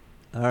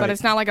 All but right.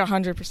 it's not like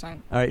 100%. All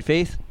right,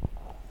 Faith?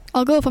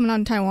 I'll go if I'm not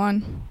in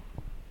Taiwan.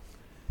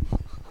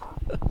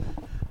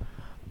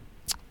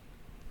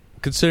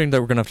 Considering that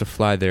we're gonna have to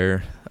fly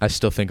there, I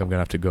still think I'm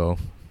gonna have to go.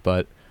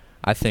 But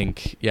I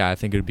think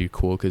it'd be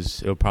cool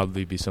because it'll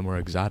probably be somewhere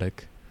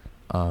exotic.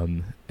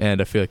 And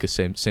I feel like the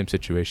same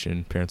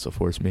situation. Parents will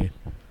force me,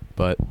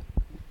 but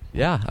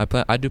yeah,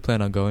 I do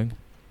plan on going.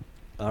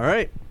 All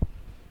right.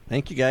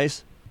 Thank you,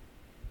 guys.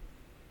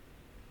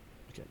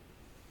 Okay.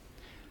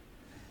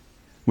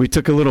 We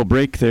took a little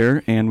break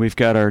there, and we've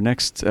got our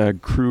next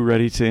crew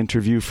ready to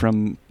interview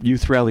from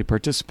Youth Rally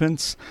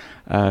participants.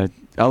 I'll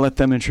let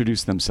them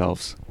introduce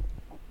themselves.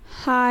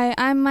 Hi,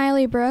 I'm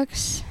Miley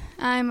Brooks.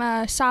 I'm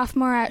a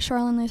sophomore at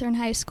Shoreland Lutheran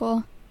High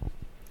School.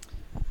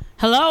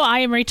 Hello, I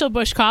am Rachel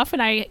Bushkoff,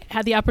 and I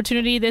had the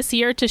opportunity this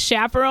year to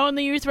chaperone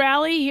the Youth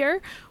Rally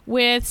here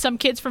with some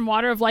kids from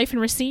Water of Life in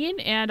Racine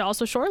and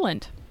also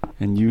Shoreland.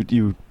 And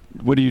you,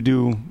 what do you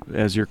do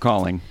as your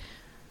calling?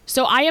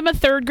 So I am a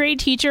third grade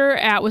teacher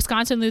at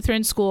Wisconsin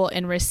Lutheran School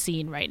in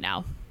Racine right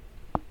now.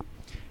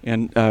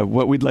 And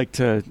what we'd like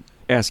to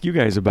ask you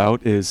guys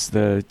about is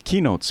the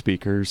keynote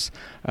speakers.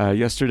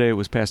 Yesterday it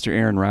was Pastor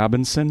Aaron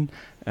Robinson,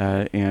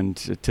 and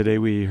today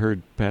we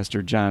heard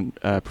Professor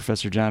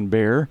John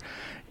Baer.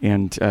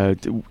 And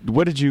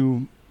what did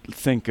you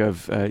think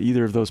of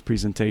either of those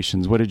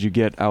presentations? What did you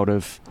get out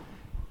of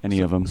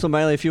any of them? So,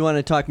 Miley, if you want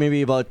to talk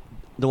maybe about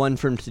the one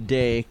from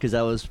today, because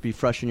that was be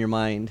fresh in your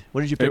mind.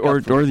 What did you pick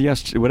up?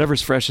 Or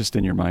whatever's freshest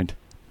in your mind.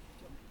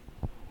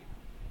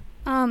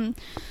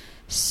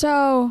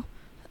 So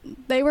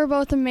they were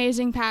both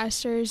amazing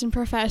pastors and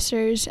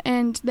professors,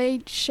 and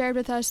they shared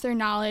with us their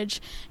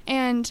knowledge.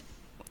 And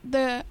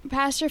the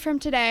pastor from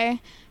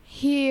today,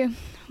 he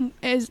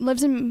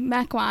lives in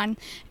Mequon,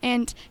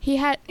 and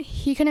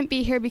he couldn't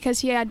be here because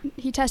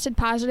he tested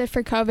positive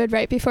for COVID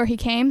right before he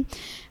came.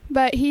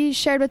 but he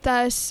shared with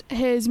us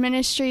his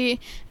ministry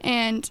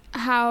and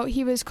how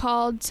he was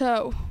called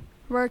to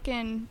work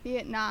in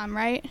Vietnam,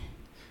 right?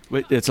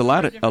 It's a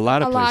lot of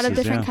places,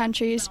 different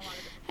countries,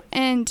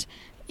 and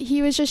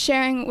he was just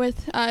sharing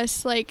with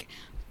us like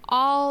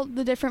all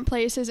the different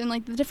places and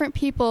like the different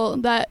people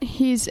that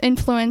he's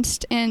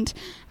influenced and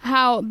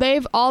how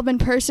they've all been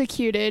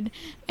persecuted,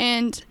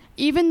 and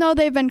even though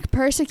they've been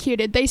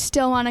persecuted, they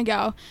still want to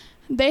go.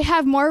 They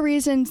have more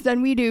reasons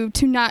than we do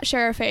to not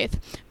share our faith,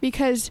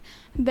 because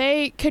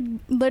they could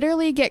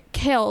literally get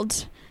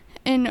killed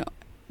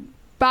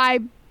by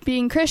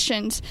being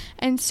Christians.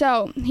 And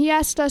so he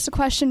asked us a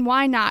question,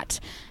 why not?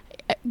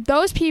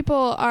 Those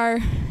people are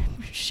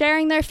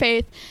sharing their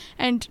faith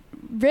and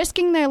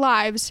risking their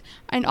lives,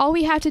 and all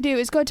we have to do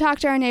is go talk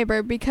to our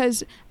neighbor,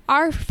 because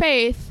our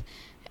faith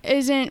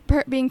isn't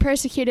being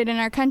persecuted in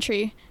our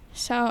country.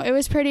 So it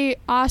was pretty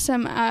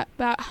awesome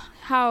about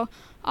how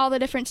all the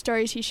different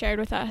stories he shared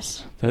with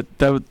us.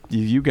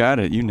 You got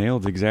it. You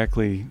nailed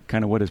exactly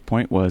kind of what his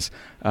point was.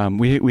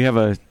 We have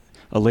a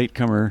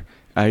latecomer.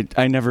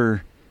 I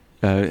never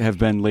have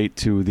been late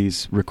to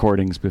these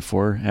recordings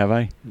before, have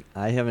I?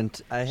 I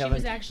haven't. She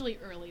was actually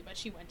early, but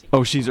she went to.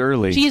 Oh, she's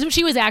early.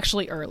 She was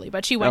actually early,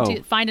 but she went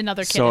to find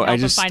another kid. So and help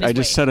him find his I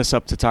just way. set us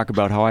up to talk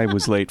about how I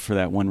was late for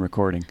that one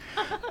recording.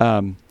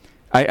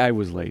 I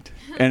was late,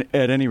 and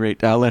at any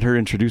rate, I'll let her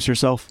introduce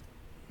herself.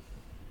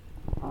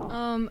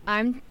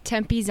 I'm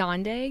Tempe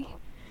Zonde.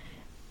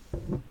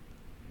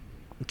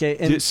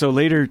 Okay, so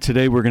later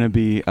today we're going to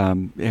be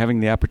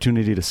having the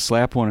opportunity to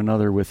slap one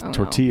another with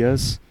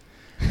tortillas,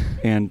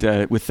 and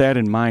with that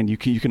in mind, you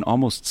can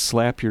almost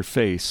slap your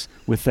face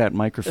with that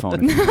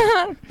microphone.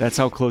 That's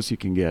how close you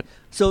can get.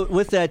 So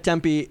with that,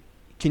 Tempe,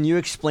 can you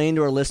explain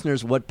to our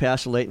listeners what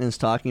Pastor Layton is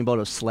talking about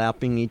of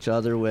slapping each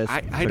other with?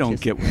 I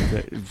don't get what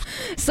that.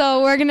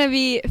 So we're going to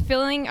be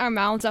filling our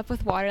mouths up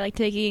with water, like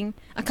taking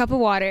a cup of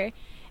water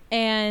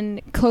and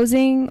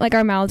closing like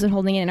our mouths and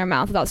holding it in our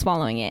mouth without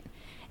swallowing it.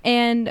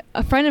 And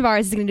a friend of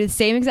ours is going to do the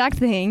same exact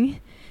thing,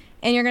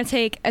 and you're going to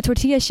take a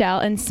tortilla shell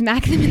and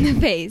smack them in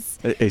the face.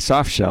 A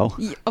soft shell.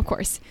 Yeah, of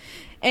course.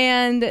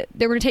 And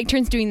we're going to take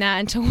turns doing that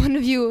until one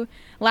of you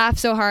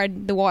laughs so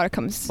hard the water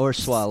comes. Or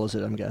swallows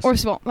it, I'm guessing.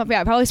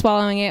 Probably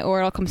swallowing it, or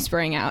it'll come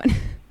spraying out.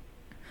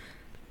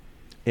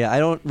 Yeah, I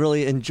don't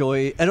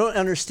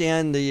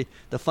understand the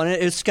fun.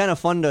 It's kind of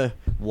fun to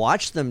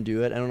watch them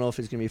do it. I don't know if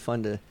it's going to be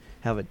fun to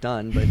have it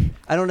done, but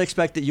I don't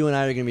expect that you and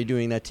I are going to be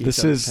doing that to each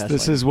other.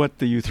 This is what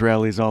the youth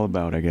rally is all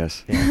about, I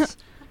guess. Yes.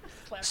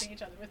 Slapping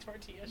each other with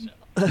tortilla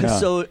shells.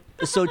 Yeah.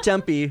 So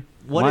Tempe,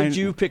 what did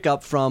you pick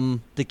up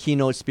from the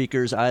keynote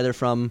speakers, either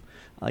from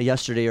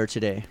yesterday or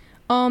today?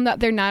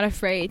 That they're not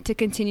afraid to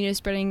continue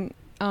spreading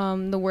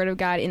the word of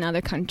God in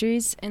other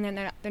countries, and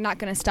then they're not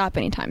going to stop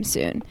anytime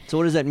soon. So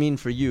what does that mean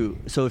for you?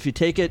 So if you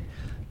take it,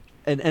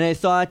 and I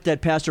thought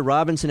that Pastor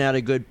Robinson had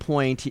a good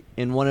point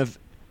in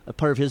a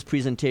part of his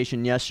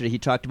presentation yesterday. He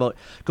talked about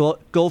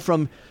go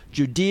from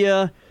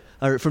Judea,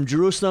 or from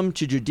Jerusalem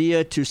to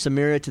Judea to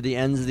Samaria to the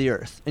ends of the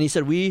earth. And he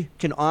said we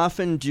can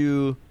often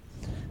do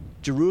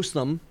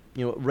Jerusalem,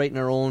 right in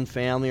our own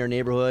family or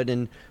neighborhood,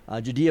 and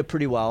Judea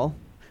pretty well.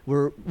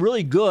 We're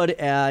really good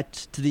at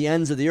to the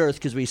ends of the earth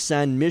because we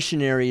send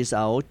missionaries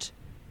out.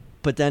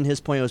 But then his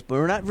point was, but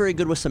we're not very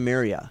good with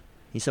Samaria.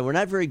 He said we're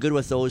not very good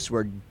with those who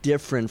are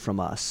different from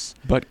us.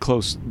 But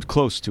close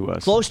to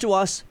us. Close to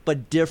us,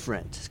 but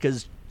different,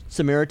 because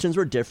Samaritans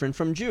were different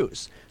from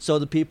Jews. So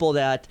the people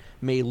that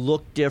may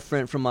look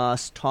different from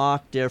us,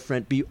 talk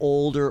different, be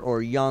older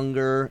or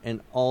younger,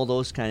 and all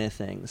those kind of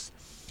things.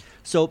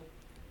 So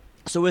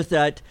with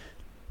that,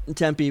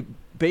 Tempe,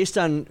 based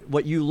on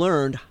what you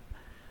learned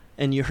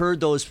and you heard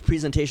those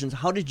presentations,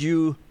 how did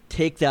you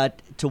take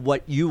that to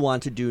what you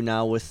want to do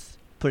now with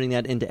putting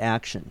that into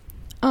action?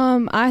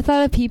 I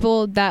thought of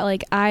people that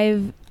like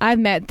I've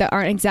met that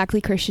aren't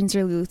exactly Christians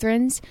or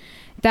Lutherans,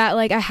 that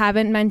like I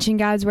haven't mentioned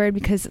God's word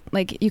because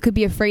like you could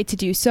be afraid to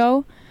do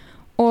so,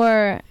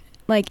 or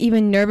like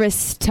even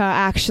nervous to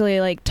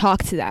actually like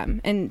talk to them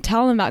and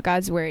tell them about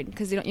God's word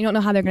because you don't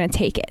know how they're going to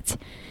take it.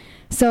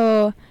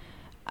 So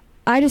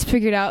I just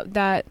figured out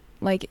that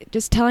like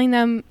just telling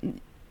them,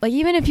 like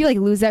even if you like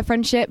lose that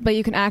friendship, but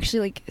you can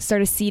actually like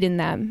start a seed in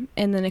them,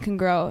 and then it can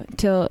grow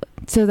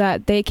so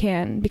that they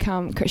can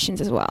become Christians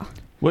as well.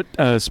 What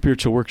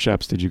spiritual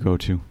workshops did you go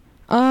to?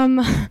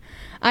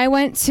 I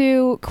went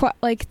to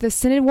the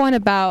Synod one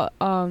about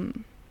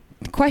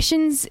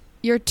questions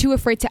you're too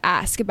afraid to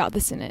ask about the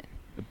Synod.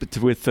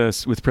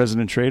 With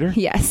President Schrader?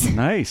 Yes.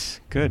 Nice.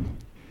 Good.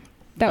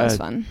 That was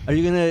fun. Are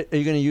you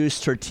gonna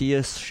use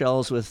tortilla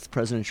shells with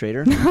President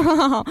Schrader?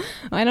 No,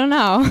 I don't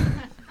know.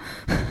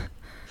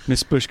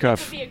 Miss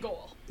Bushkoff. It could be a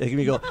goal. It can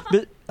be a goal.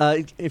 But,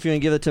 if you're gonna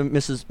give it to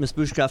Miss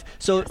Bushkoff.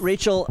 So yes.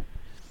 Rachel,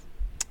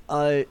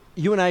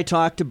 you and I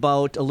talked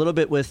about a little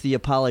bit with the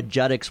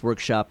apologetics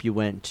workshop you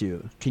went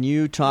to. Can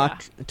you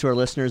talk to our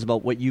listeners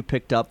about what you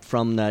picked up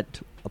from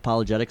that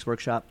apologetics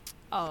workshop?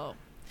 Oh,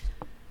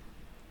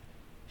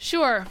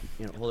 sure.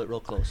 Hold it real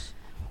close.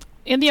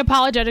 In the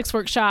apologetics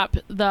workshop,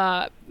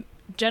 the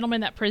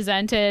gentleman that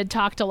presented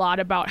talked a lot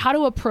about how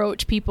to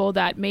approach people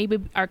that maybe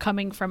are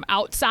coming from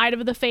outside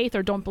of the faith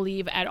or don't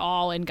believe at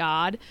all in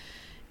God.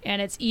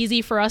 And it's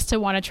easy for us to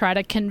want to try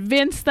to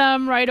convince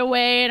them right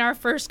away in our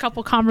first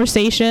couple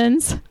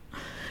conversations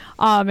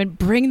and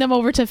bring them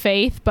over to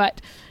faith.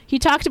 But he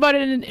talked about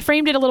it and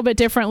framed it a little bit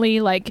differently.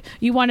 Like,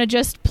 you want to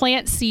just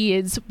plant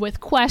seeds with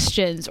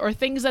questions or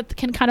things that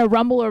can kind of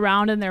rumble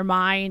around in their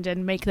mind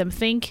and make them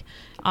think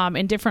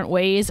in different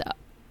ways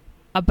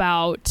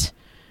about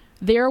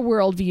their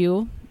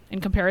worldview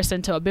in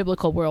comparison to a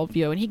biblical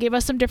worldview. And he gave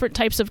us some different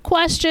types of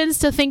questions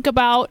to think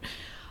about.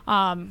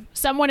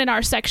 Someone in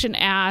our section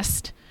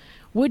asked,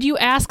 would you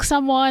ask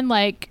someone,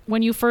 like,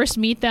 when you first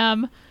meet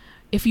them,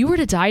 if you were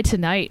to die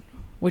tonight,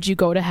 would you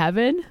go to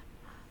heaven?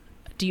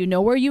 Do you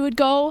know where you would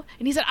go?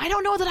 And he said, I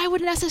don't know that I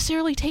would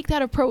necessarily take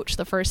that approach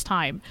the first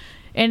time.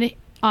 And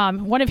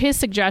one of his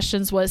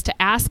suggestions was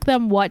to ask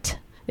them what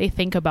they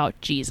think about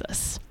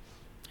Jesus.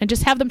 And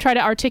just have them try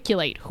to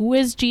articulate who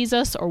is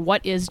Jesus or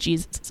what is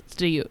Jesus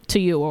to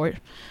you or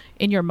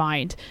in your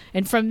mind.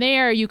 And from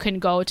there, you can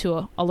go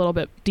to a little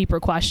bit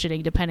deeper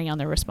questioning depending on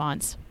their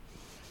response.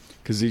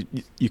 Because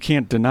you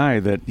can't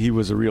deny that he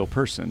was a real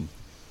person,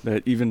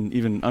 that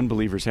even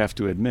unbelievers have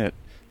to admit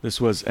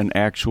this was an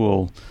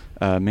actual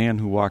man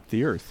who walked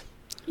the earth.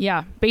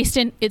 Yeah,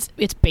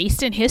 it's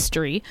based in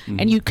history,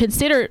 and you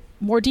consider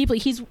more deeply,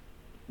 he's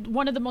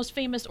one of the most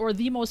famous or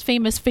the most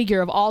famous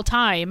figure of all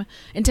time,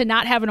 and to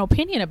not have an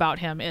opinion about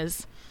him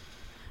is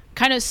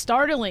kind of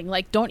startling.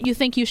 Like, don't you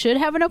think you should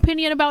have an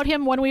opinion about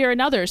him one way or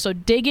another? So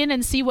dig in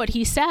and see what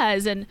he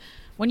says. And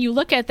when you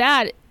look at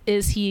that,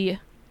 is he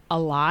a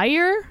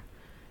liar?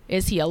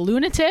 Is he a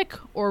lunatic?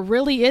 Or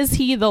really is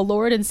he the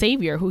Lord and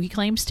Savior who he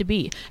claims to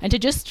be? And to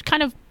just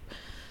kind of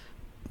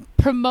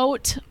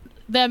promote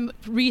them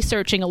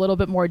researching a little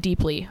bit more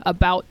deeply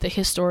about the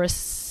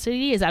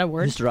historicity. Is that a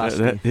word?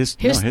 Historicity.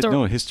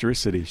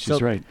 Historicity.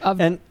 She's right.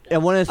 And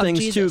one of the things,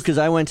 Jesus, too, because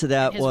I went to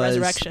that, was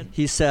resurrection.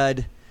 He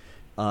said,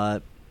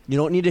 you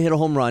don't need to hit a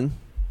home run.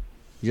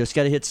 You just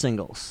got to hit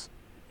singles.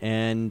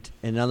 And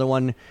another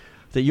one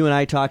that you and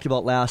I talked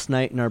about last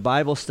night in our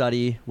Bible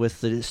study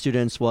with the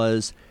students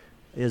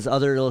is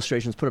other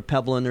illustrations. Put a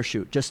pebble in their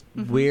shoe. Just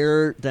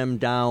wear them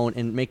down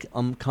and make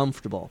them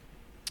comfortable.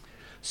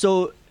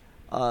 So,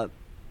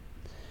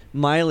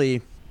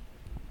 Miley,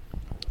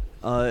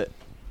 the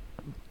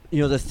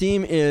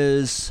theme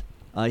is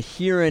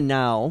here and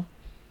now.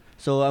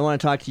 So I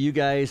want to talk to you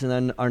guys and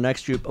then our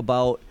next group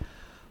about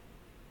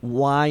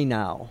why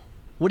now.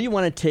 What do you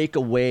want to take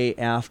away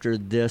after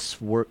this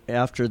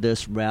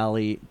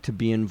rally to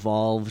be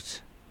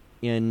involved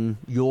in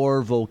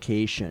your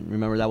vocation?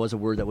 Remember, that was a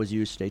word that was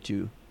used today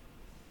too.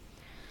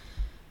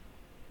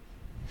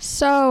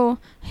 So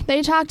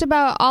they talked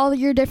about all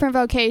your different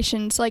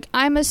vocations. Like,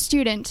 I'm a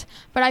student,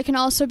 but I can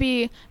also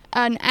be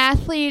an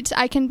athlete.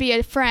 I can be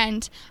a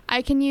friend.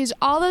 I can use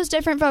all those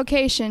different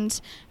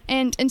vocations.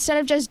 And instead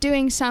of just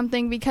doing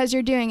something because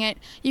you're doing it,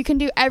 you can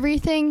do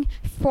everything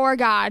for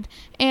God.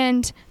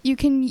 And you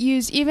can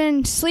use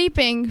even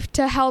sleeping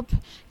to help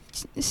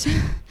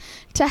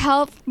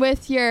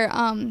with your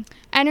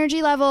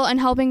energy level and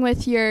helping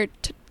with your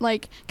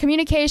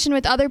communication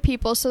with other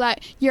people, so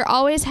that you're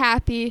always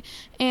happy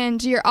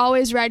and you're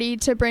always ready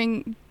to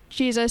bring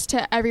Jesus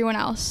to everyone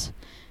else.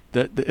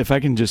 If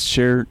I can just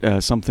share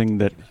something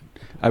that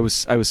I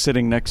was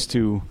sitting next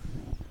to.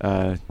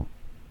 That's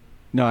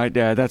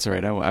all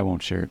right. I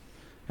won't share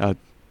it.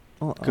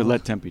 Could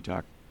let Tempe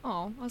talk.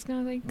 Oh, I was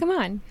gonna like, come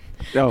on.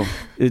 Oh,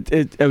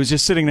 I was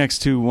just sitting next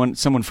to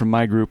someone from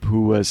my group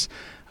who was.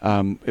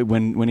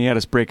 When he had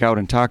us break out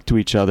and talk to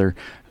each other,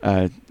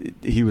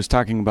 he was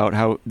talking about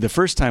how the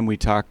first time we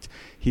talked,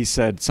 he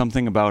said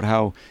something about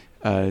how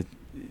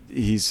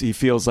he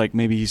feels like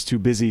maybe he's too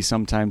busy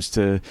sometimes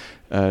to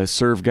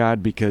serve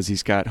God because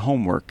he's got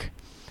homework.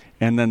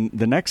 And then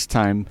the next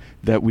time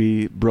that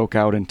we broke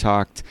out and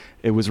talked,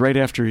 it was right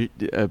after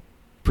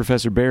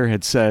Professor Bear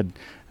had said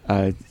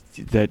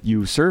that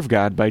you serve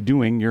God by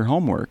doing your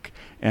homework.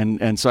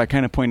 And so I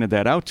kind of pointed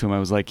that out to him. I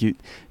was like,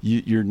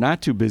 you're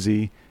not too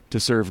busy to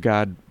serve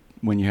God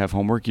when you have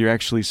homework. You're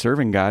actually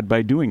serving God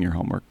by doing your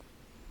homework.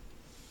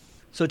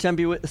 So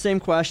Tempe, the same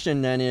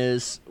question then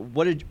is,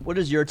 what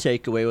is your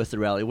takeaway with the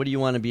rally? What do you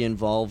want to be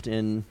involved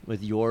in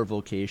with your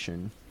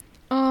vocation?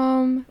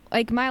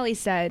 Like Miley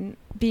said,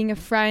 being a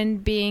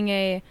friend, being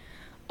a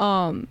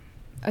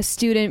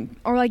student,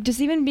 or like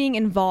just even being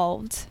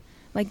involved,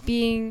 like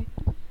being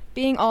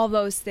all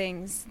those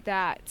things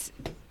that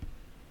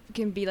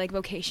can be like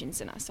vocations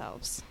in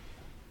ourselves.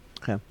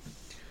 Okay.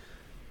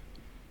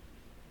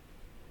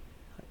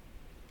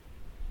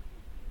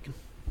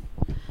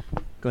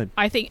 Go ahead.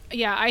 I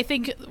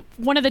think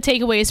one of the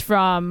takeaways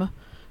from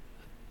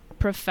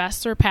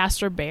Professor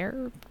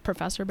Bear,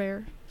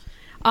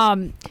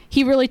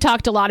 he really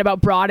talked a lot about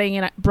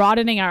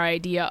broadening our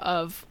idea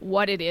of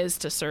what it is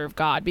to serve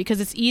God, because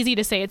it's easy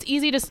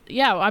to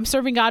I'm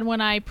serving God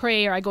when I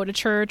pray or I go to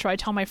church or I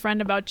tell my friend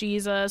about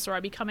Jesus or I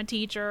become a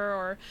teacher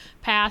or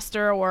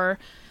pastor or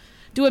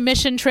do a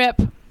mission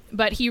trip.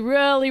 But he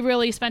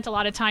really spent a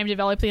lot of time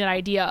developing that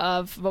idea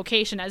of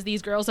vocation, as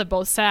these girls have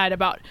both said,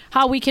 about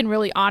how we can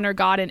really honor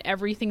God in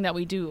everything that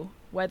we do,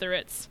 whether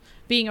it's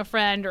being a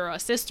friend or a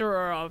sister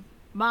or a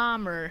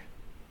mom or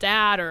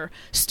dad or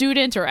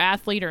student or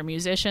athlete or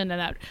musician,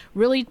 and that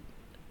really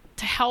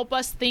to help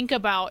us think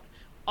about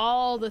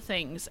all the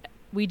things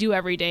we do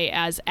every day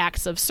as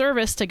acts of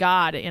service to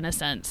God, in a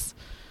sense.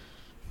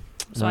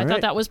 So I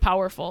thought that was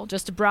powerful,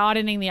 just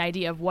broadening the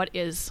idea of what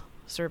is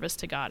service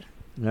to God.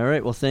 All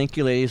right. Well, thank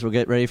you, ladies. We'll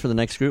get ready for the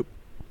next group.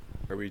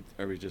 Are we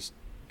just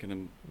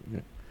going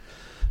to...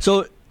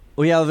 So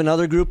we have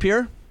another group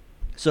here.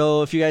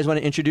 So if you guys want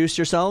to introduce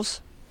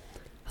yourselves.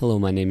 Hello,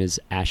 my name is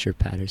Asher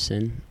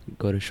Patterson.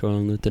 Go to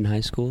Shoreland Lutheran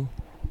High School.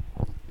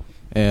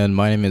 And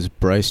my name is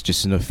Bryce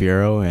Jacinto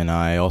Fierro, and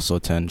I also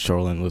attend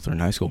Shoreland Lutheran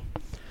High School.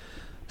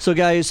 So,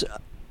 guys,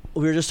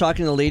 we were just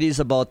talking to the ladies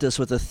about this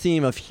with the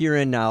theme of here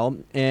and now.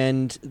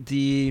 And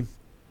the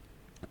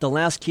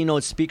last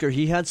keynote speaker,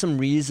 he had some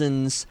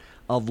reasons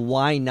of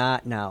why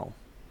not now.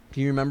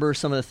 Do you remember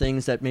some of the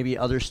things that maybe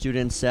other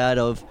students said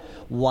of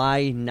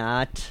why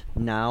not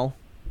now?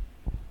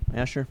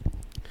 Asher?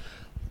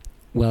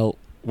 Well,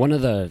 one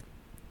of the,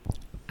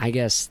 I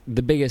guess,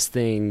 the biggest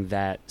thing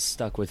that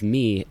stuck with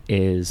me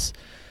is,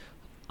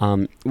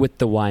 with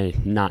the why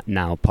not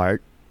now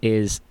part,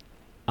 is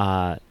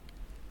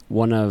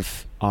one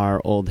of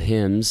our old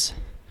hymns,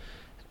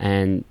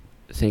 and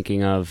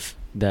thinking of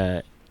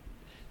the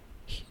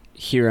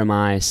here am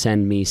I,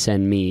 send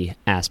me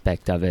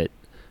aspect of it.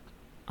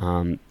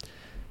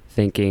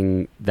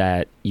 Thinking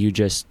that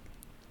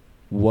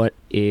what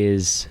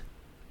is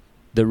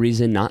the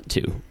reason not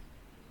to?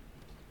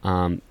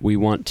 We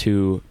want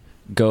to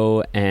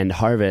go and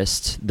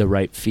harvest the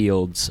ripe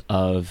fields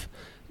of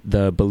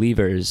the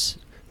believers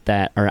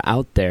that are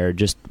out there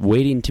just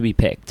waiting to be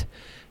picked.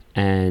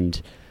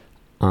 And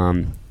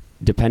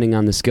depending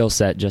on the skill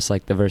set, just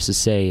like the verses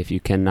say, if you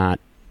cannot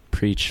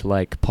preach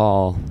like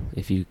Paul,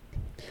 if you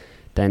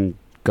then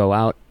go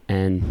out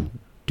and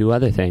do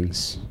other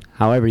things,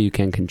 however you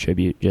can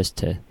contribute, just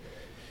to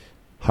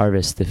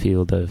harvest the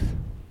field of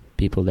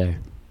people there.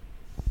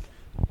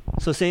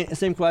 So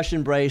same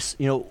question, Bryce.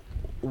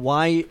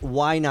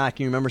 Why not?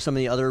 Can you remember some of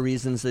the other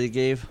reasons that he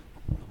gave?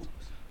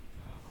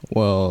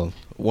 Well,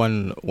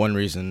 one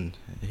reason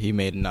he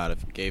may not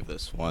have gave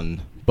this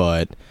one,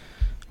 but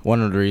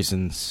one of the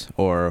reasons,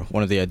 or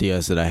one of the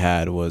ideas that I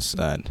had, was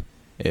that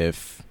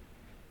if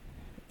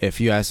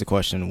you ask the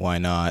question why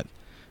not,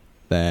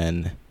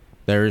 then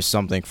there is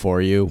something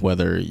for you,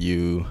 whether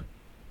you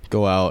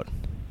go out,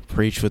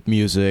 preach with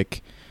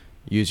music,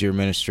 use your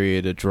ministry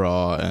to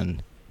draw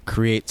and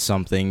create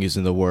something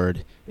using the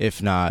word,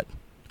 if not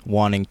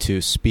wanting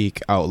to speak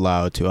out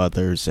loud to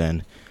others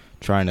and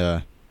trying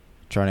to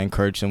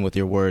encourage them with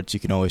your words. You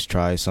can always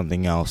try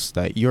something else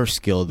that you're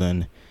skilled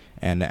in,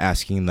 and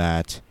asking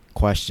that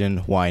question,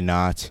 why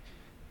not,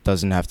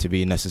 doesn't have to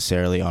be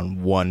necessarily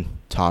on one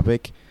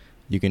topic.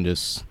 You can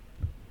just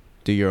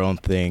do your own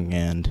thing.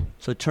 And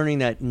so turning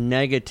that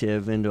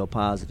negative into a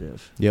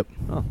positive. Yep.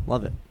 Oh,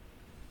 love it.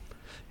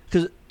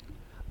 Because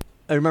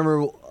I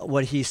remember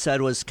what he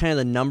said was kind of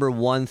the number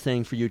one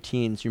thing for you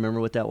teens. You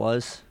remember what that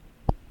was?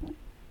 It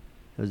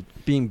was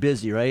being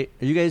busy, right?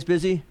 Are you guys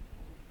busy?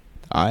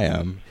 I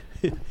am.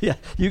 Yeah,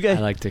 you guys.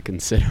 I like to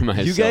consider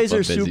myself. You guys a are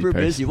busy super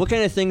person. busy. What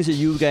kind of things are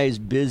you guys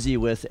busy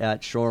with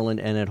at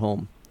Shoreland and at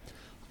home?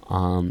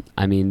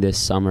 This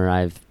summer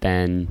I've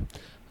been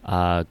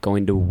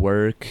going to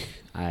work.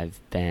 I've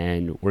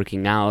been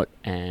working out,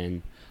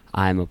 and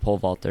I'm a pole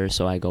vaulter,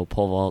 so I go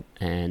pole vault,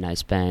 and I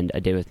spend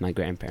a day with my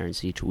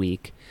grandparents each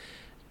week.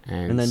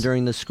 And then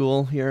during the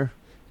school year?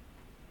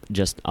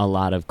 Just a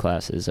lot of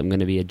classes. I'm going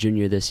to be a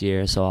junior this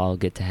year, so I'll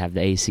get to have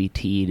the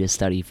ACT to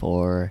study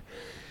for,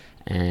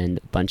 and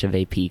a bunch of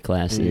AP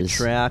classes. And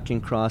track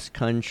and cross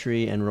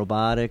country and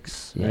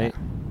robotics, right?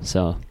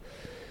 So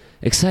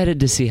excited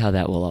to see how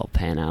that will all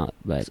pan out.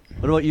 But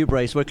what about you,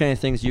 Bryce? What kind of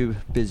things are you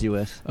busy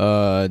with?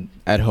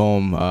 At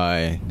home,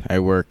 I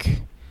work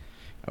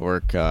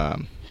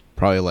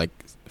probably like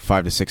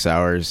 5 to 6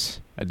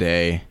 hours a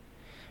day,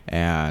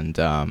 and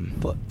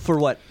for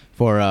what?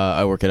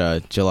 I work at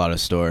a gelato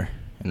store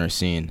in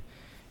Racine,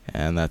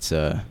 and that's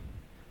a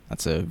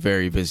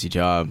very busy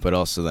job. But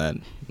also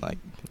then,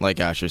 like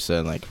Asher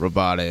said, like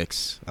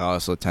robotics. I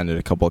also attended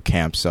a couple of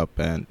camps up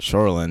at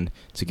Shoreland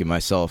to get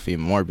myself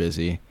even more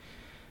busy.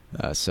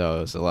 So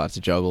it was a lot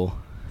to juggle.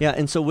 Yeah,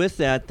 and so with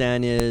that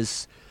then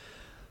is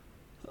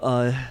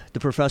the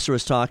professor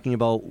was talking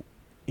about,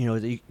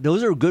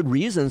 those are good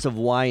reasons of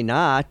why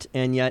not,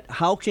 and yet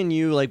how can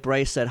you, like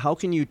Bryce said, how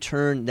can you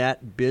turn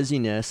that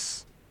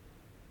busyness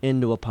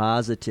into a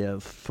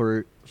positive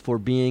for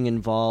being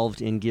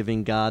involved in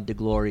giving God the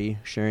glory,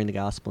 sharing the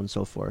gospel, and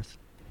so forth?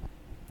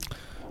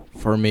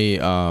 For me,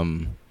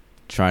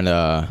 trying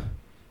to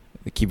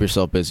keep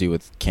yourself busy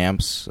with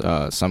camps.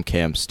 Some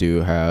camps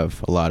do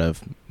have a lot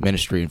of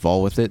ministry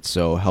involved with it,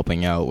 so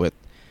helping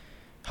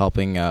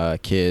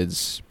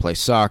kids play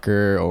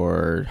soccer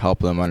or help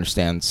them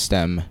understand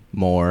STEM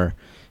more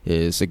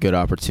is a good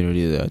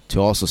opportunity to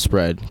also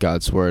spread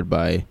God's word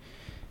by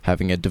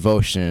having a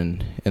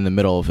devotion in the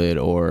middle of it,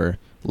 or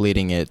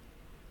leading it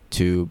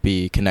to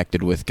be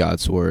connected with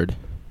God's Word,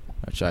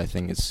 which I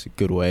think is a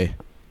good way.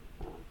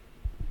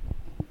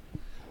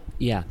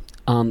 Yeah.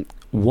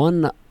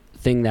 One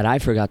thing that I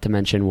forgot to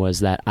mention was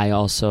that I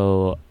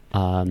also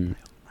am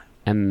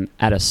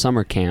at a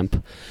summer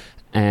camp,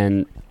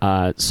 and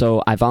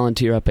so I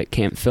volunteer up at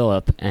Camp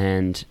Phillip,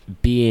 and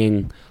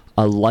being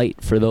a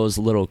light for those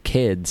little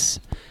kids,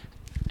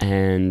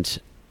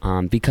 and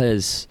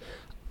because,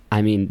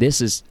 I mean,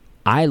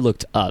 I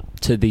looked up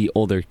to the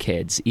older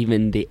kids,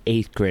 even the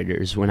 8th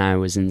graders when I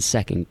was in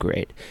 2nd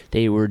grade.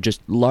 They were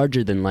just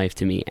larger than life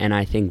to me, and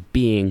I think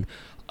being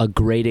a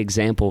great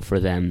example for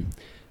them,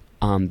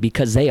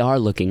 because they are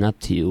looking up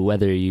to you,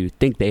 whether you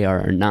think they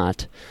are or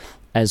not,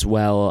 as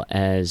well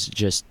as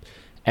just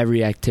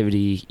every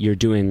activity you're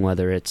doing,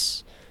 whether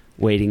it's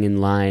waiting in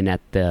line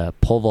at the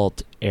pole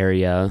vault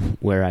area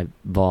where I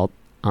vault,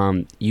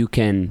 you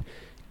can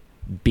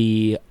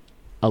be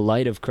a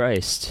light of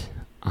Christ,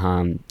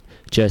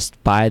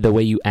 just by the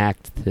way you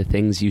act, the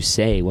things you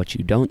say, what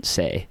you don't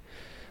say,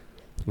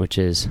 which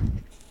is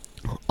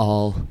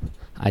all,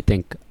 I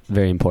think,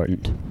 very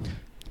important.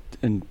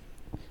 And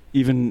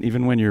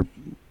even when you're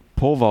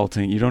pole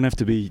vaulting, you don't have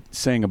to be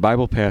saying a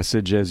Bible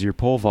passage as you're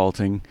pole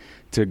vaulting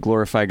to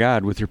glorify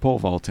God with your pole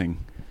vaulting,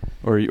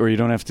 or you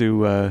don't have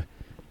to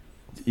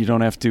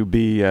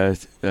be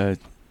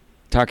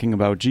talking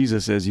about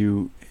Jesus as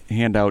you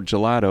hand out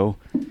gelato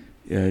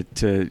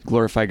to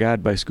glorify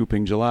God by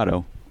scooping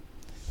gelato.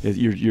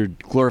 You're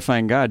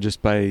glorifying God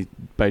just by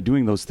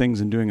doing those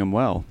things and doing them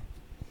well.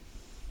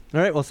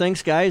 All right, well,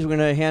 thanks, guys. We're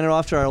going to hand it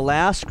off to our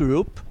last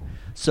group.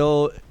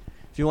 So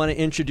if you want to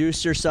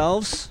introduce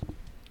yourselves.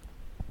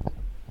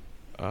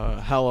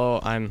 Hello,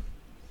 I'm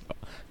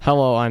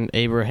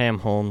Abraham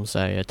Holmes.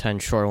 I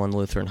attend Shoreland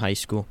Lutheran High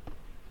School.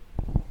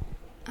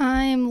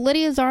 I'm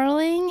Lydia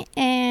Zarling,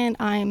 and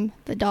I'm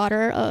the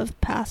daughter of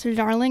Pastor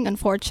Zarling,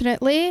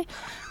 unfortunately.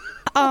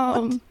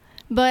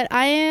 But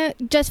I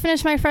just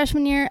finished my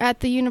freshman year at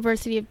the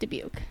University of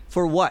Dubuque.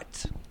 For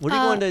what? What are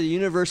you going to the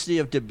University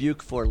of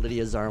Dubuque for,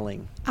 Lydia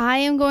Zarling? I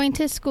am going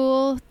to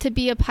school to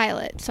be a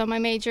pilot, so my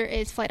major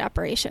is flight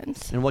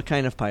operations. And what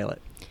kind of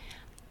pilot?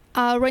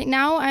 Right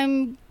now,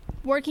 I'm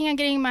working on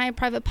getting my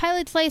private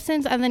pilot's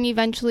license and then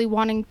eventually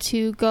wanting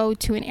to go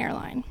to an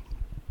airline.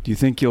 Do you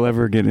think you'll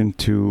ever get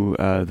into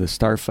the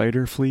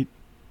Starfighter fleet?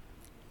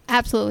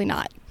 Absolutely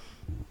not.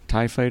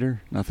 TIE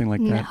fighter? Nothing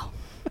like that? No.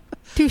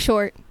 Too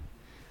short.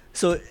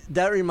 So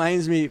that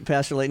reminds me,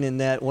 Pastor Layton,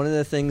 that one of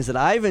the things that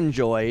I've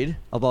enjoyed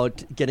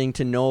about getting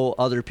to know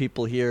other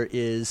people here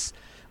is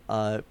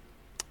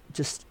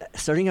just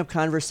starting up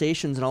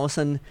conversations, and all of a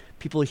sudden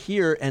people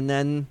hear, and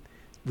then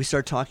we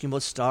start talking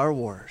about Star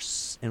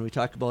Wars, and we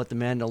talk about The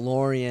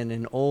Mandalorian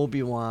and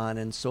Obi-Wan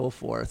and so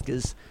forth,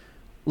 because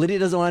Lydia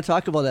doesn't want to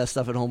talk about that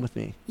stuff at home with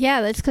me.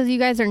 Yeah, that's because you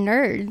guys are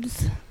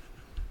nerds.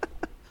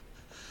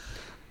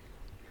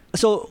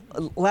 So,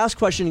 last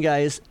question,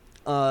 guys.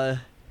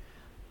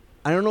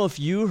 I don't know if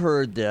you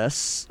heard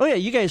this. Oh, yeah,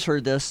 you guys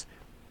heard this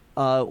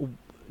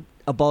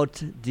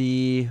about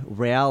the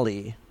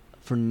rally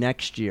for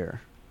next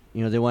year.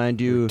 You know, they want to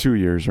do 2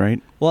 years,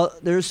 right? Well,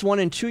 there's one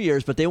in 2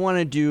 years, but they want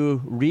to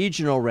do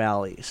regional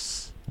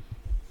rallies,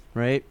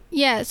 right?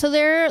 Yeah, so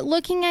they're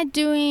looking at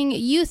doing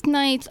youth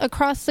nights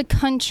across the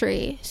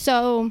country.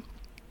 So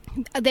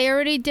they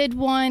already did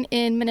one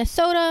in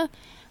Minnesota,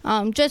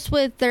 just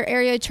with their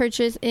area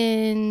churches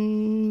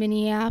in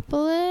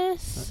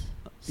Minneapolis.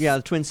 Yeah,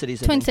 the Twin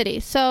Cities. Twin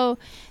Cities. So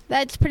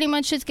that's pretty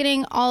much just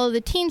getting all of the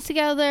teens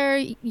together,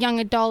 young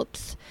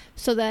adults,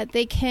 so that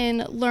they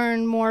can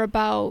learn more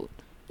about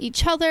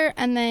each other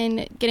and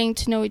then getting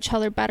to know each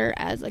other better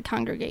as a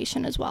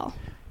congregation as well.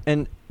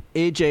 And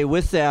AJ,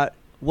 with that,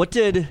 what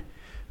did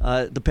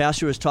the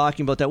pastor was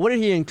talking about that? What did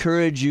he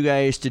encourage you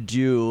guys to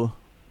do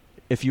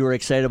if you were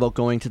excited about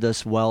going to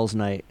this Wells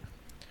night?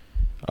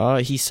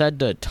 He said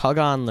to tug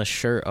on the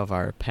shirt of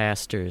our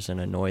pastors and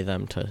annoy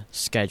them to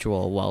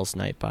schedule a Wells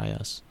night by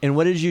us. And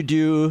what did you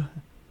do,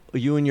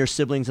 you and your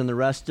siblings and the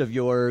rest of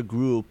your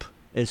group,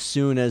 as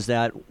soon as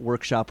that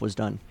workshop was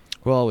done?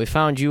 Well, we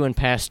found you and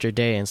Pastor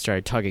Day and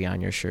started tugging on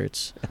your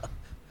shirts.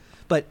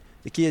 But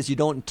the key is you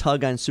don't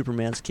tug on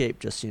Superman's cape,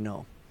 just so you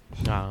know.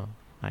 Oh,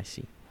 I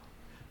see.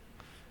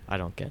 I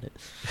don't get it.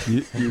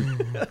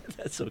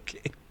 That's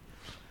okay.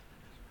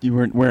 You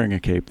weren't wearing a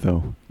cape,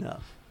 though. No.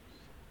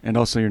 And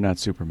also, you're not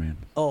Superman.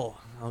 Oh,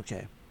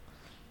 okay.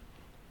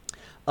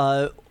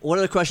 What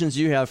other questions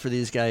do you have for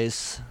these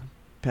guys,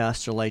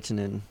 Pastor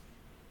Leitonen?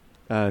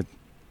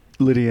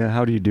 Lydia,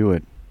 how do you do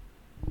it?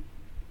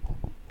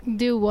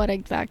 Do what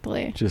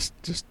exactly? Just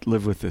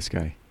live with this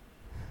guy.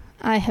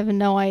 I have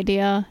no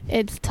idea.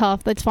 It's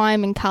tough. That's why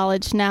I'm in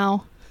college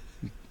now.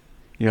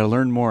 You gotta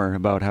learn more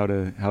about how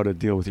to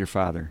deal with your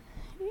father.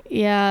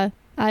 Yeah.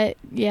 I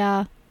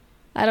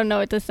don't know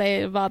what to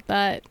say about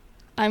that.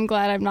 I'm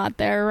glad I'm not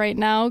there right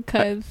now,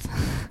 because...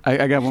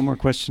 I got one more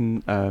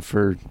question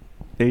for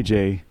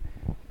AJ.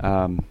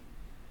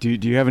 Do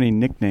you have any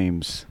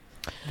nicknames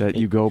that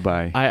you go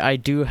by? I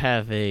do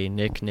have a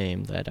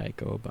nickname that I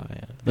go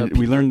by.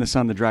 We learned this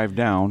on the drive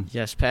down.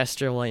 Yes,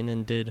 Pastor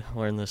Lightning did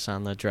learn this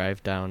on the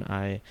drive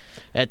down.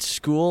 At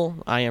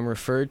school, I am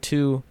referred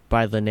to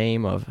by the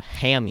name of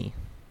Hammy.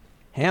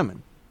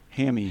 Hammond.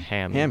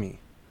 Hammy.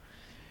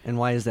 And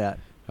why is that?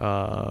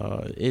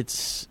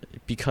 It's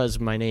because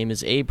my name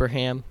is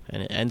Abraham,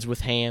 and it ends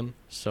with ham.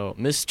 So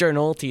Mr.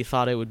 Nolte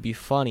thought it would be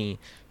funny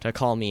to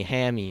call me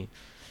Hammy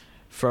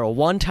for a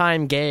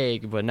one-time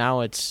gag, but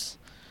now it's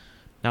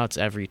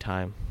every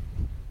time.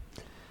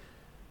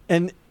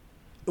 And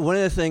one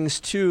of the things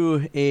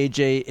too,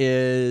 AJ,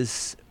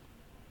 is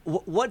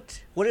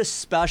what is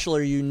special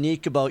or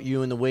unique about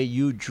you in the way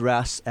you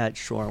dress at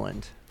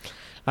Shoreland?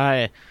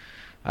 I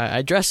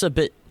dress a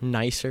bit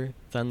nicer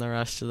than the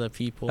rest of the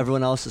people.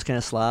 Everyone else is kind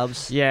of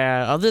slobs?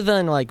 Yeah, other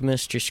than like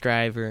Mr.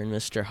 Scriver and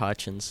Mr.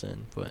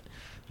 Hutchinson, but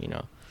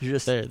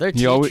they're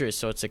teachers,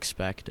 so it's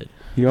expected.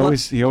 He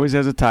always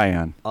has a tie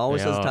on.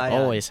 Always has a tie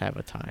on. Always have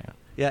a tie on.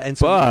 Yeah, and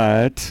so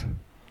but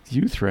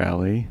youth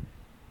rally,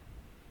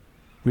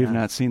 we have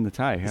not seen the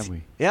tie, have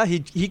we? Yeah,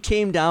 he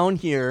came down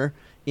here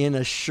in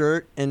a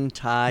shirt and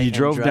tie and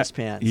dress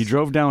pants. He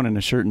drove down in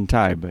a shirt and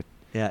tie, but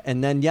yeah.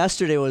 And then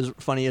yesterday was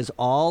funny, as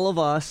all of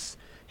us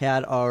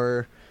had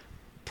our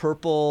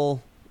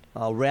purple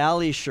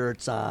rally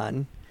shirts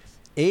on.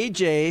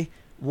 AJ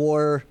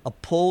wore a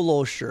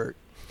polo shirt,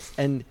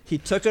 and he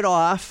took it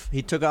off.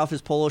 He took off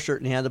his polo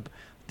shirt and he had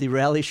the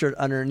rally shirt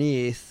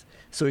underneath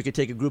so he could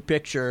take a group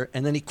picture.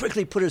 And then he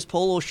quickly put his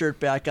polo shirt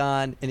back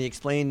on, and he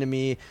explained to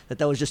me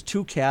that was just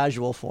too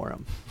casual for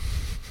him.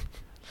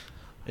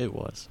 It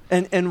was.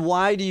 And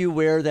why do you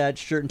wear that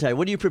shirt and tie?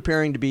 What are you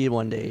preparing to be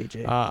one day,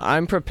 AJ?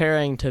 I'm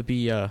preparing to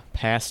be a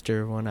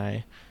pastor when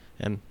I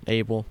am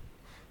able.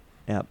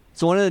 Yeah.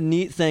 So one of the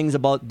neat things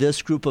about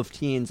this group of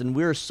teens, and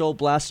we're so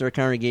blessed, our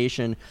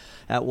congregation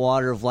at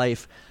Water of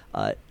Life,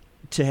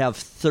 to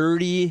have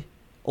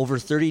over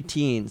 30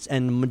 teens,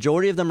 and the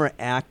majority of them are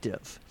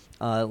active.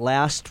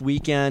 Last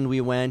weekend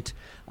we went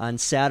on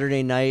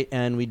Saturday night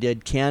and we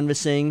did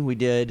canvassing. We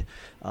did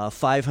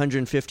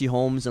 550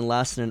 homes in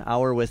less than an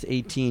hour with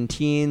 18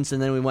 teens,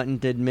 and then we went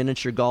and did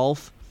miniature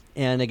golf.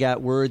 And I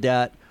got word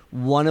that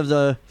one of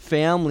the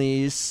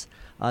families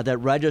that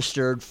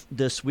registered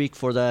this week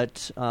for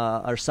that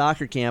our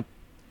soccer camp,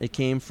 it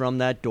came from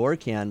that door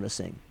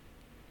canvassing.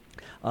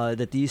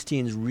 That these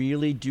teens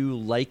really do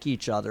like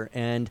each other,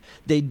 and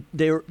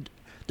they're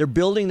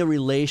building the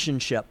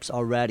relationships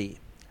already.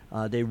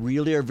 They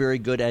really are very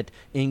good at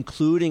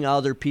including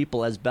other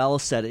people, as Bella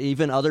said,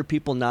 even other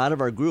people not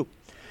of our group.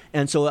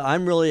 And so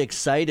I'm really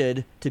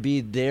excited to be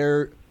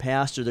their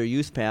pastor, their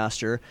youth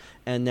pastor,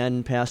 and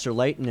then Pastor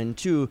Lightning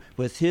too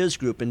with his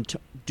group. And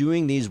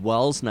doing these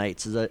Wells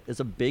nights is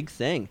a big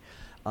thing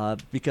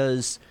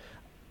because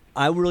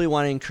I really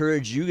want to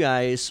encourage you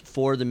guys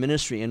for the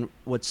ministry. And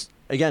what's,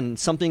 again,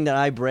 something that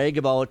I brag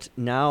about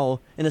now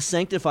in a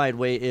sanctified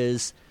way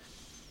is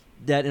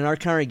that in our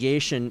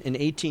congregation, in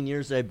 18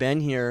 years that I've been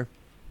here,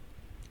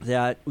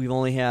 that we've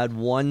only had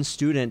one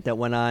student that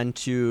went on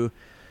to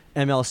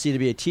MLC to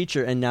be a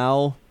teacher, and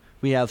now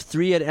we have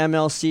 3 at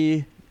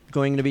MLC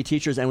going to be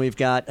teachers, and we've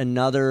got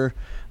another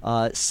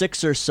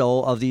 6 or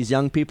so of these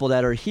young people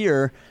that are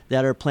here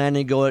that are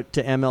planning to go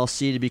to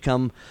MLC to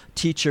become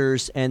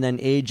teachers, and then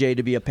AJ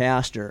to be a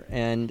pastor.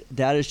 And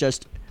that is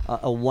just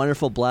a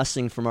wonderful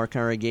blessing from our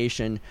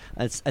congregation.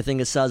 I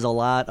think it says a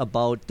lot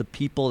about the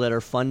people that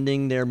are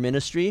funding their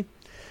ministry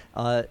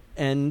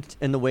and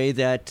the way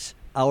that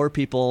our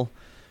people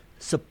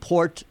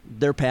support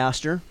their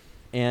pastor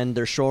and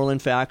their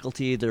Shoreland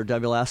faculty, their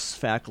WLS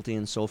faculty,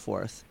 and so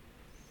forth.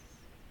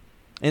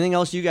 Anything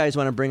else you guys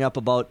want to bring up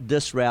about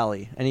this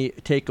rally? Any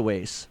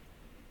takeaways?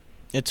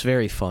 It's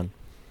very fun.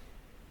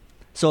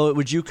 So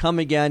would you come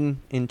again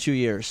in 2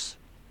 years?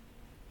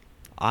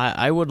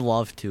 I would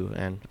love to,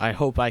 and I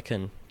hope I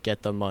can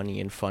get the money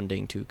and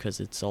funding too,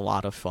 because it's a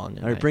lot of fun.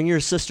 All right, bring your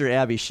sister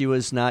Abby. She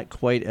was not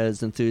quite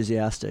as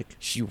enthusiastic.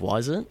 She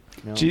wasn't?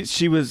 No.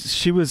 She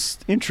was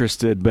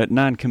interested but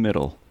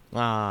non-committal.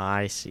 Ah,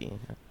 I see.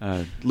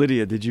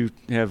 Lydia, did you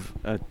have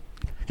a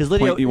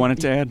Lydia, point you wanted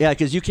to add? Yeah,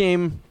 because you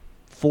came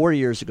 4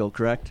 years ago,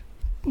 correct?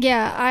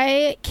 Yeah,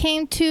 I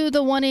came to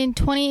the one in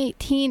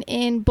 2018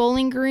 in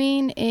Bowling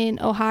Green in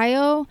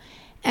Ohio,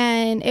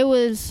 and it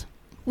was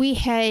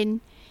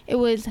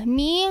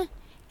me,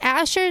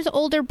 Asher's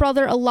older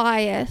brother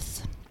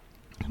Elias,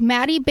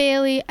 Maddie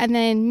Bailey, and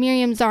then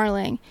Miriam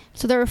Zarling.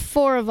 So there were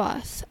 4 of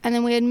us. And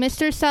then we had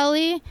Mr.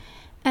 Selly,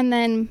 and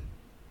then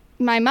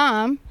my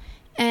mom.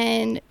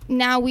 And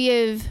now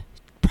we've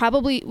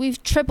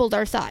tripled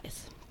our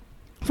size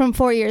from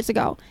 4 years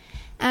ago.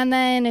 And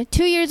then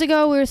 2 years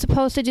ago, we were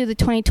supposed to do the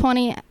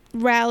 2020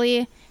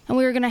 rally, and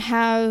we were going to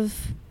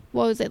have,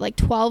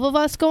 12 of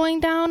us going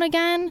down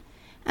again.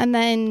 And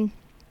then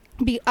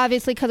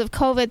obviously because of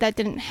COVID, that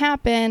didn't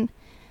happen,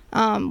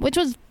 which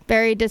was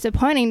very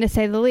disappointing to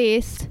say the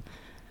least.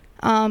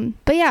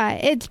 But yeah,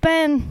 it's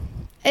been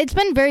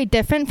very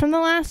different from the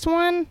last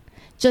one,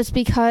 just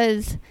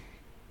because,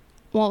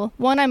 well,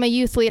 one, I'm a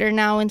youth leader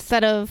now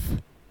instead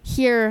of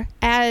here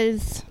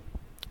as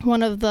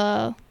one of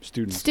the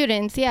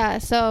students. Yeah,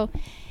 so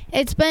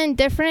it's been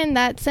different in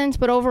that sense,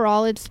 but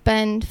overall it's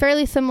been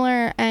fairly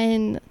similar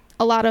and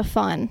a lot of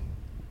fun.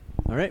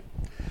 All right.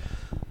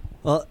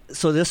 Well,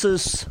 so this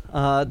is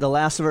the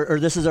last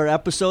of this is our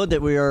episode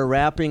that we are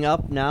wrapping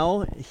up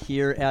now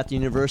here at the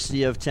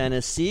University of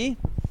Tennessee.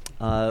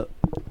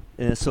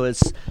 And so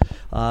it's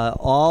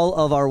all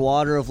of our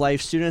Water of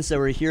Life students that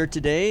were here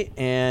today,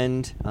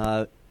 and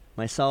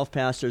myself,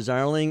 Pastor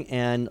Zarling,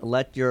 and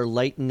Let Your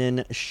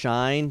Lightning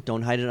Shine.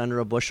 Don't hide it under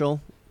a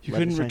bushel. You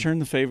couldn't return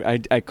the favor.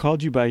 I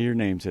called you by your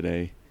name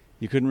today.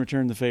 You couldn't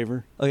return the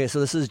favor? Okay, so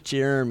this is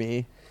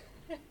Jeremy.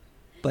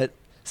 But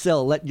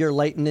still, let your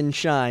lightning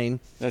shine.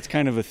 That's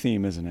kind of a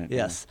theme, isn't it?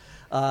 Yes.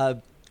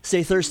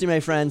 Stay thirsty, my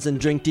friends, and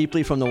drink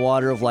deeply from the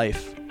water of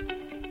life.